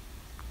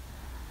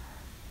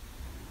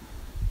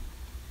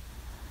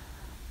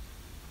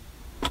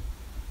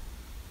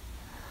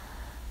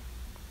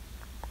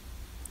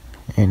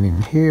 And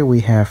in here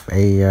we have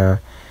a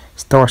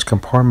storage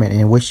compartment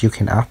in which you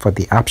can opt for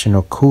the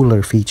optional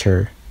cooler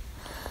feature,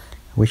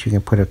 which you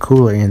can put a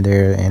cooler in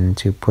there and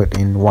to put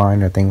in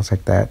wine or things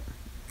like that.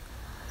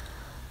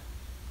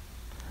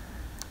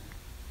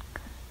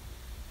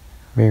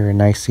 Very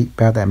nice seat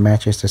belt that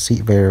matches the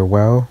seat very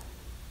well.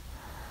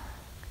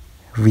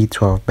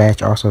 V12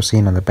 badge also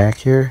seen on the back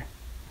here.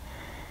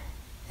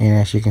 And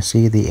as you can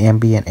see, the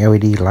ambient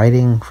LED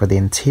lighting for the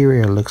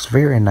interior looks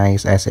very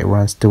nice as it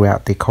runs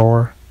throughout the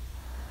car.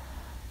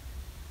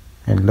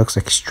 And looks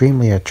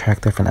extremely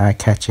attractive and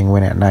eye-catching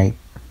when at night.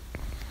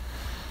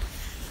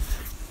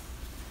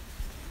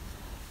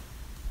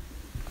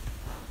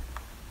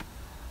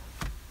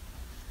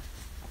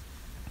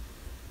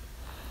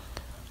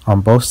 On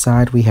both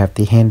sides we have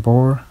the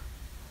handbar.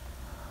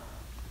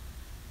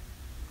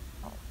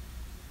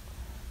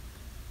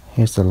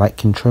 Here's the light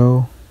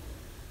control.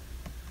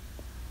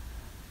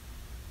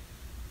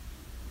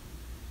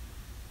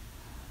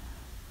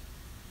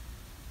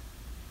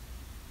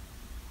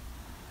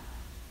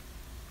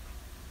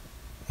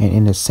 And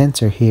in the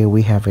center here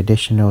we have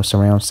additional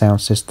surround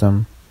sound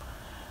system.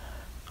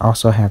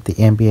 Also have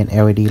the ambient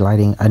LED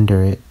lighting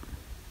under it.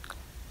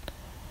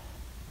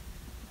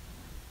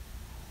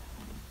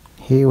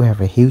 Here we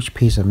have a huge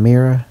piece of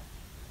mirror.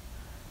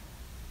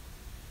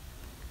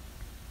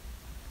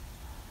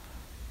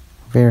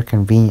 Very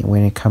convenient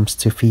when it comes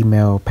to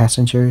female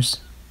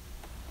passengers.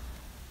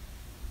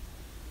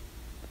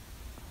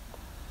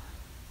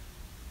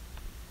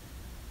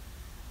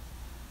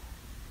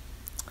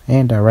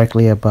 And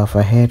directly above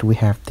our head we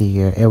have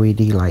the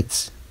LED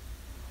lights.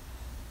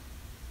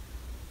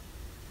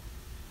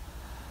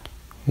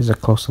 Here's a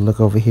closer look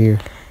over here.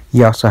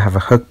 You also have a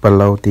hook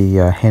below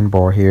the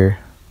handbar here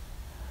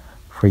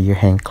for your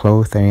hand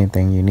clothes or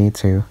anything you need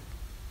to.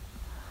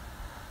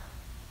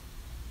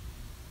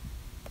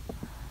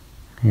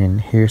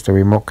 And here's the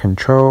remote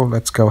control.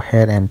 Let's go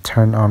ahead and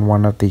turn on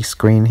one of the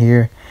screen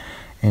here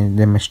and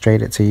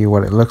demonstrate it to you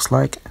what it looks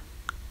like.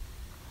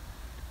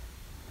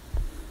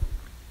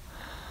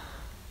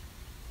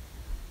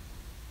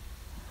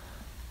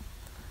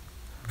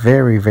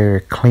 Very,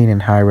 very clean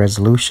and high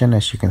resolution,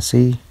 as you can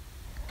see.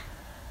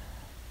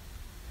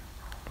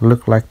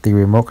 Look like the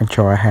remote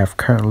control I have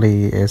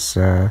currently is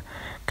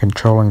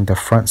controlling the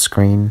front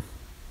screen.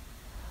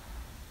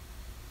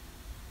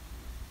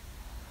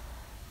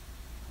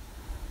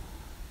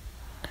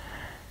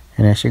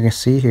 And as you can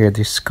see here,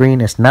 the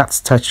screen is not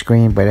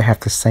touchscreen, but it has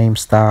the same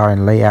style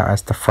and layout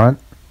as the front,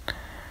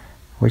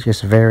 which is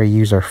very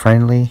user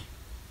friendly.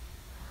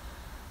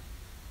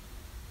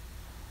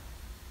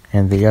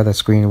 And the other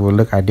screen will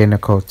look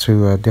identical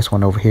to this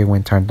one over here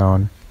when turned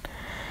on.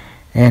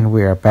 And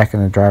we are back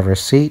in the driver's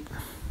seat.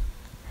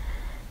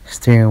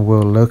 Steering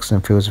wheel looks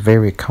and feels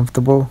very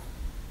comfortable.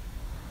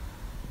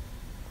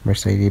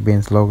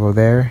 Mercedes-Benz logo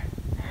there.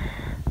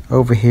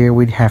 Over here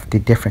we have the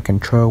different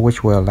control,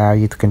 which will allow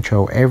you to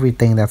control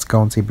everything that's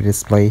going to be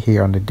displayed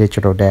here on the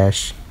digital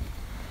dash.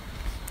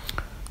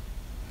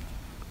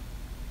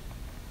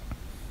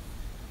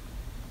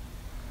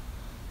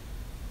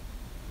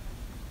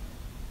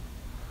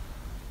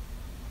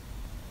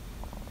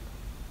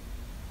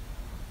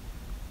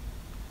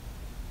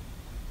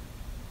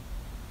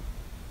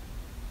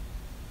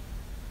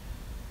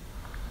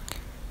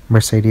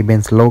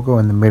 Mercedes-Benz logo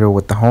in the middle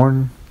with the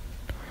horn.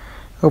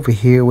 Over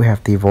here we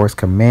have the voice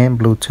command,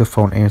 Bluetooth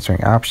phone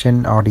answering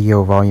option,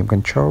 audio volume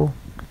control,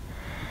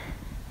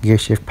 gear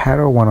shift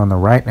paddle, one on the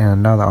right and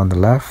another on the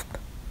left.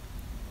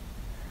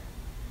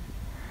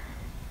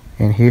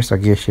 And here's our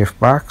gear shift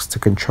box. To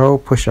control,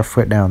 push your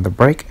foot down the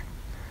brake,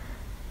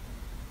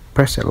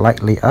 press it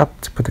lightly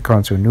up to put the car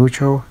into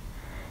neutral,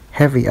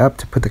 heavy up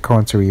to put the car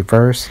into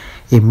reverse.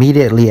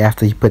 Immediately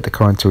after you put the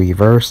car into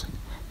reverse,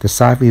 the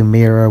side view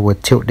mirror will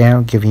tilt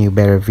down, giving you a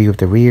better view of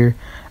the rear,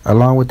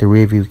 along with the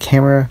rear view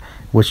camera,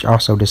 which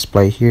also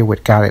display here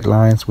with guided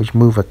lines which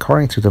move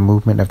according to the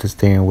movement of the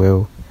steering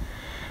wheel.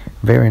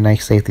 Very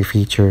nice safety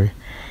feature.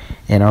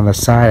 And on the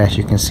side, as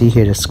you can see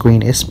here, the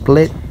screen is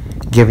split,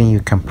 giving you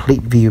a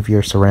complete view of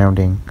your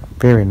surrounding.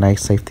 Very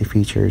nice safety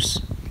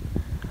features.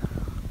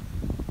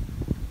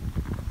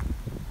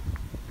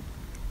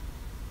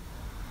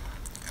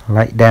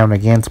 Light down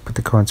again to put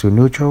the car into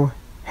neutral,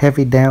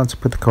 heavy down to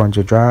put the car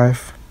into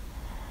drive,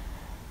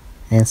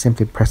 and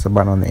simply press the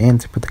button on the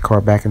end to put the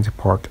car back into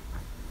park.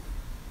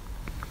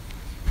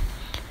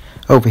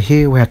 Over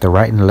here we have the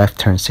right and left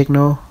turn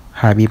signal,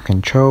 high beam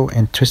control,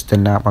 and twist the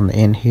knob on the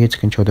end here to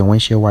control the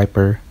windshield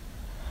wiper.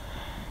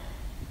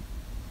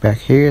 Back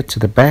here to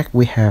the back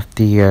we have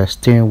the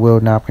steering wheel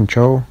knob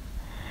control.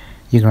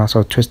 You can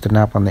also twist the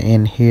knob on the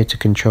end here to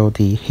control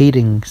the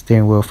heating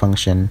steering wheel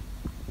function.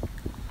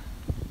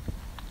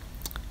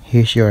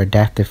 Here's your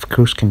adaptive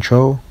cruise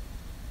control,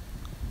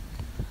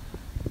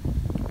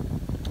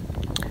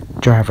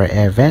 driver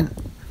air vent.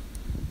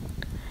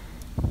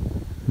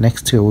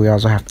 Next to it we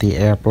also have the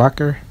air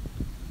blocker.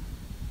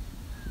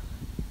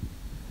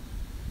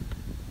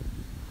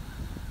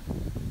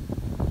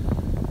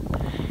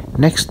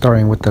 Next,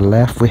 starting with the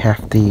left, we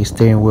have the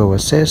steering wheel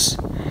assist,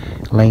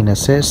 lane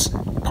assist,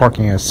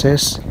 parking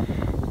assist,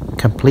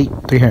 complete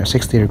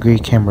 360-degree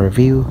camera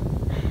view,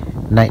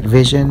 night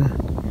vision,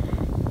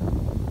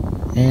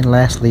 and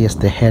lastly is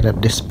the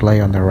head-up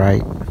display on the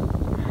right.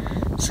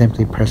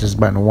 Simply press this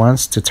button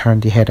once to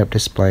turn the head-up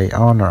display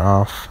on or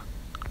off.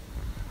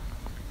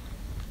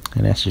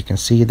 And as you can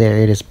see there,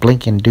 it is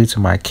blinking due to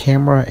my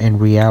camera. In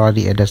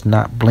reality, it does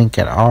not blink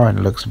at all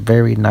and looks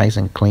very nice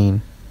and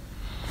clean.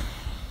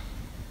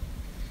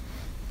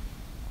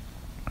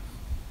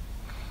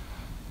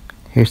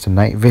 Here's the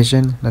night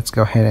vision. Let's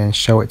go ahead and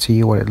show it to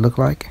you what it looked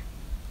like.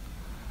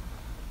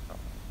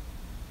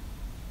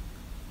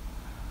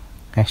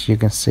 As you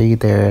can see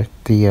there,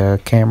 the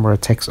camera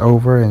takes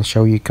over and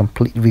show you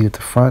complete view of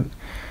the front,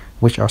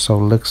 which also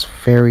looks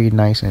very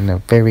nice and a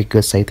very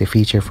good safety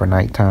feature for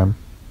nighttime.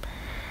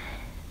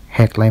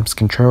 Headlamps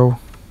control,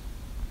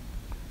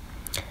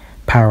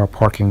 power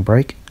parking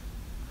brake,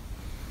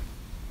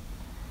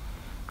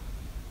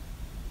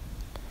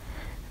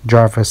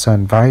 driver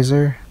sun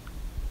visor.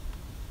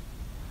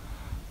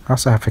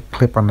 Also have a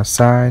clip on the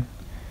side,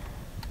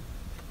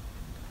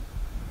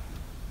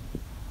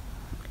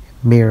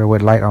 mirror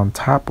with light on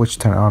top which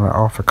turn on or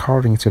off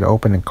according to the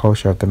open and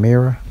closure of the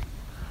mirror.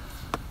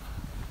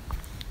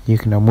 You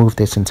can now move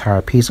this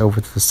entire piece over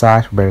to the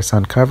side for better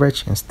sun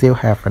coverage and still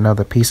have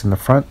another piece in the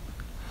front.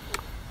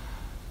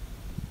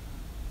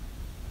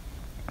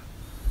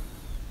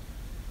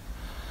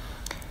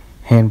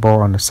 Handbar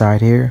on the side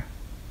here.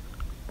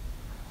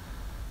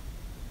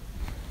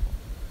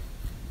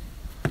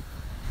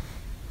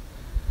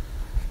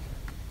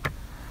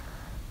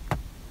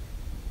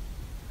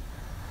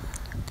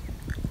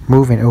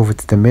 Moving over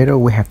to the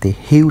middle, we have the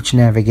huge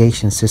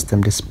navigation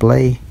system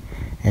display.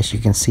 As you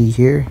can see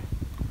here,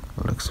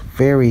 it looks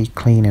very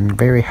clean and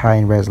very high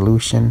in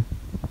resolution.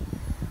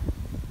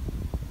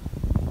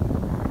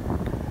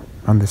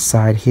 On the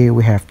side here,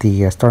 we have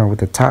the starting with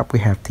the top, we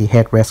have the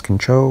headrest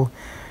control,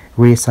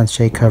 rear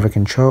sunshade cover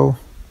control.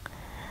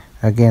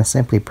 Again,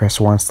 simply press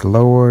once to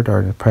lowered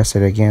or press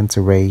it again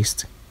to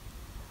raised.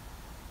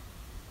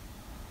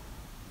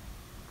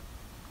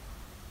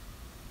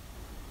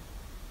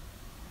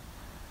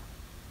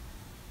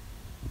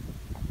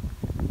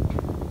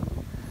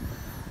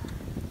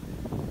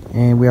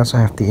 And we also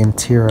have the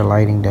interior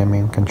lighting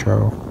dimming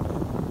control.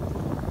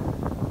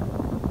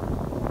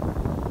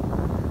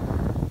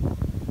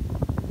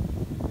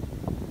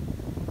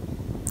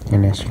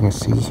 And as you can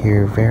see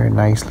here, very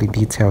nicely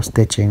detailed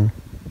stitching.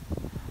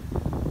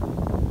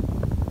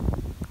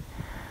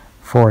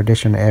 4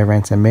 additional air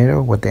vents in the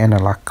middle with the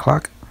interlock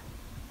clock.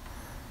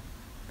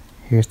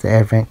 Here's the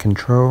air vent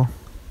control.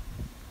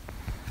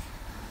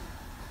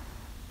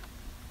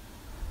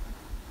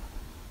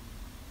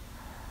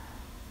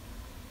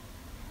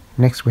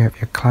 Next we have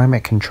your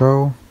climate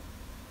control.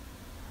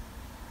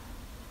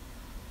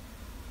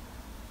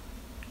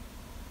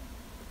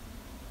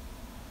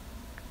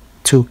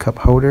 Two cup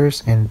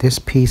holders, and this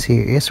piece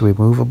here is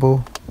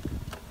removable.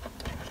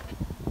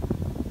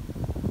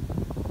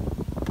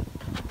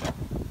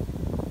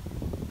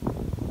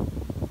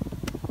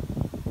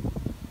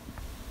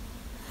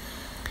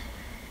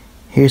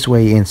 Here's where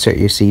you insert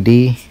your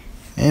CD,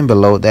 and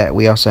below that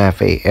we also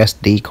have a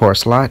SD card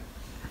slot.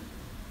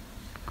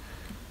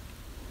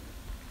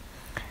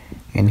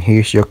 And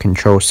here's your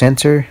control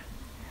center.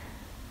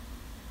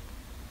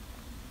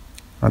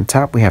 On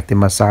top we have the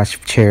massage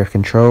chair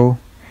control,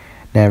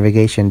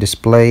 navigation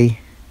display.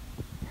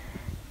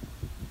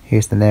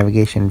 Here's the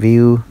navigation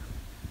view,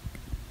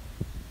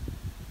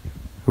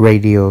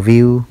 radio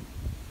view,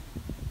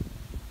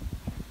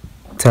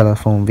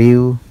 telephone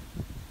view,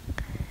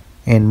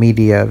 and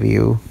media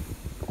view.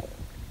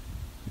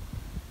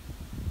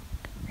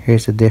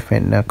 Here's the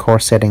different core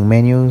setting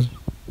menus.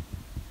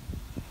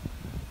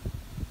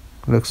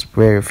 Looks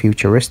very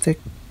futuristic.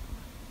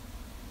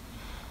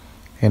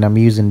 And I'm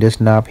using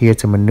this knob here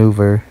to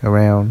maneuver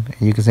around,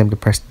 and you can simply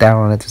press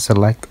down on it to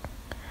select.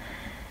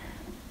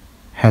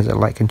 Has a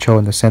light control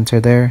in the center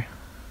there.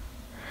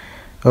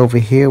 Over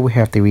here we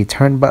have the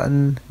return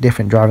button,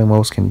 different driving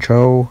modes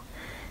control,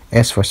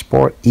 S for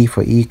sport, E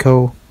for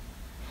eco,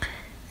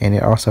 and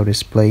it also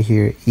display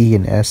here E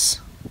and S.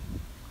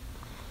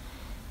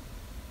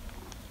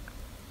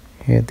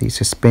 Here the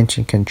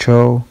suspension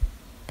control,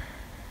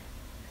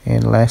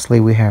 and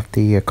lastly we have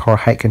the car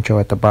height control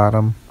at the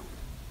bottom.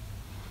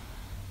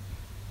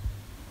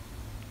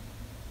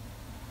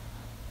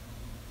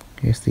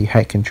 Here's the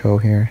height control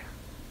here.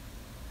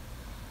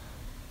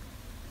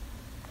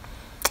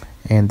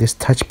 And this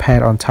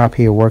touchpad on top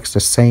here works the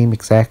same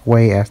exact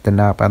way as the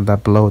knob on the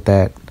below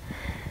that.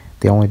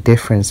 The only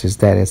difference is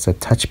that it's a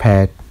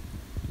touchpad.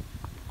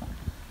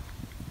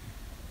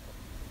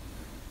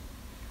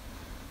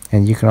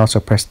 And you can also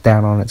press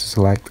down on it to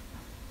select.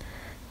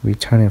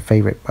 Return and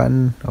favorite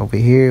button. Over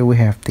here we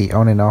have the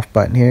on and off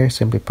button here.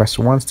 Simply press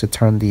once to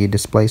turn the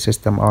display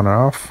system on or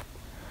off.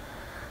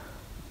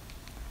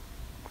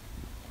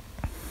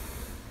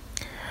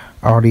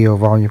 Audio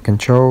volume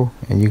control,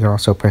 and you can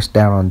also press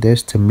down on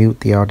this to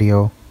mute the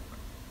audio.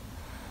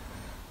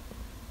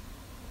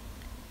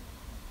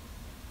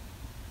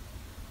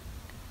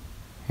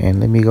 And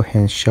let me go ahead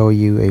and show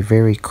you a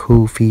very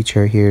cool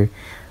feature here.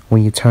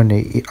 When you turn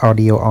the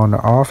audio on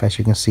or off, as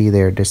you can see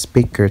there, the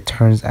speaker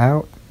turns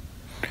out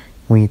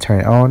when you turn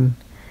it on,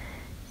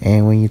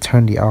 and when you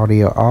turn the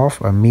audio off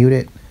or mute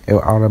it, it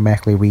will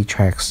automatically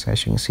retracts.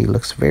 As you can see, it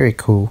looks very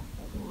cool.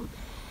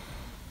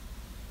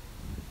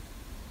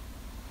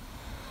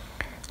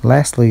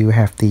 Lastly, we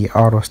have the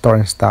auto start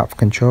and stop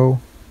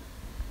control.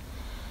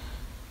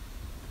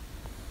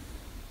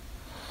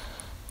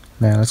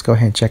 Now let's go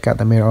ahead and check out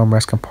the mirror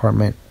armrest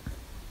compartment.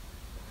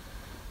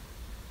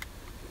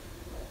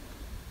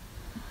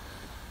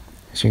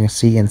 As you can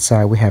see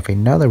inside, we have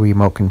another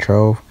remote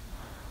control.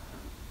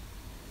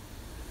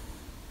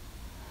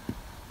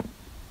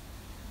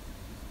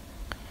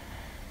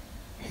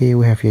 Here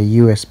we have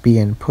your USB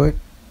input.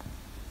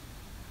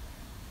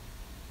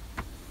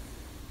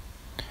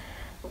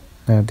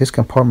 Now this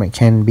compartment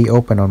can be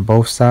opened on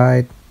both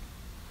sides,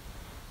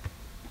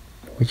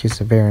 which is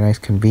a very nice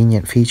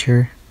convenient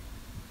feature.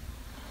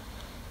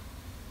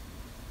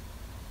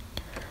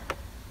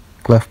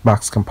 Glove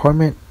box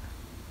compartment.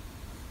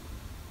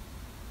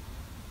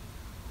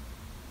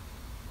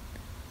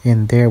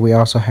 In there we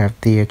also have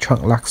the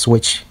trunk lock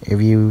switch.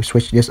 If you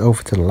switch this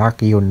over to the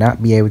lock, you'll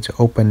not be able to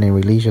open and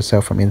release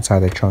yourself from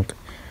inside the trunk.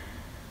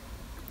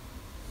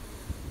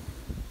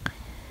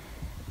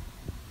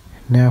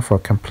 Now for a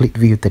complete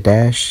view of the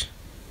dash.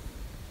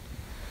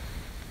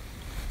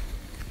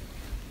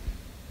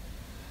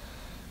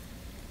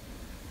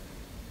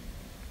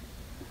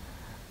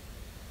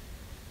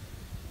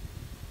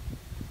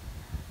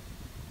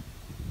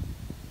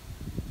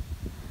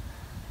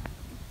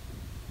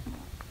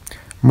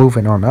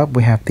 Moving on up,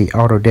 we have the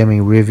auto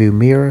dimming rearview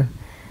mirror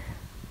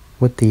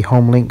with the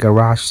HomeLink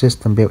garage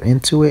system built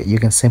into it. You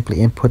can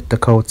simply input the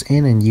codes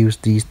in and use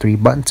these 3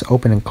 buttons to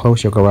open and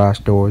close your garage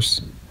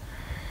doors.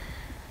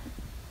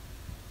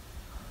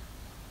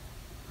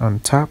 On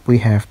top, we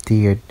have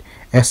the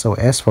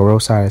SOS for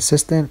roadside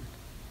assistant,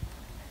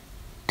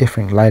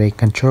 different lighting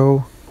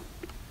control,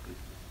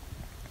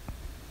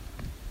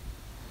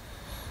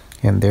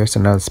 and there's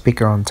another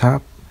speaker on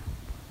top.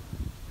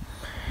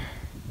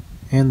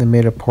 And the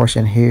middle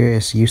portion here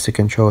is used to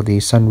control the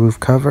sunroof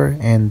cover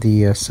and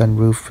the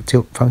sunroof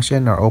tilt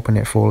function, or open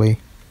it fully.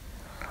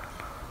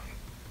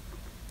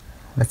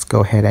 Let's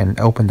go ahead and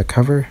open the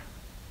cover.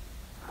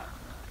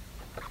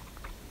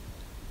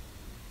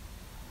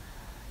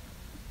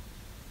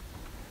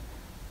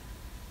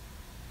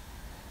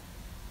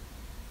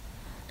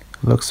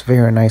 Looks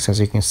very nice, as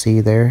you can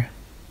see there.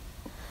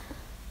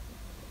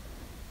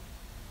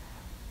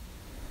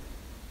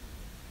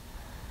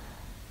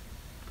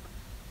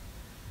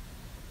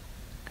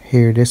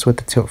 Here it is with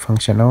the tilt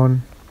function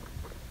on.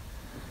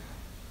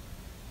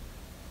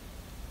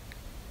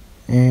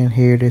 And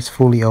here it is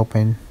fully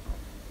open.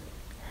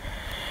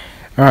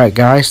 Alright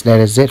guys, that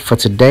is it for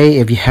today.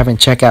 If you haven't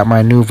checked out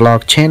my new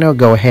vlog channel,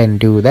 go ahead and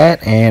do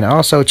that. And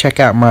also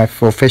check out my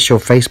official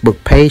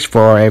Facebook page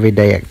for our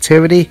everyday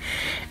activity.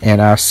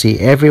 And I'll see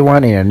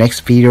everyone in the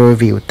next video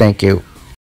review. Thank you.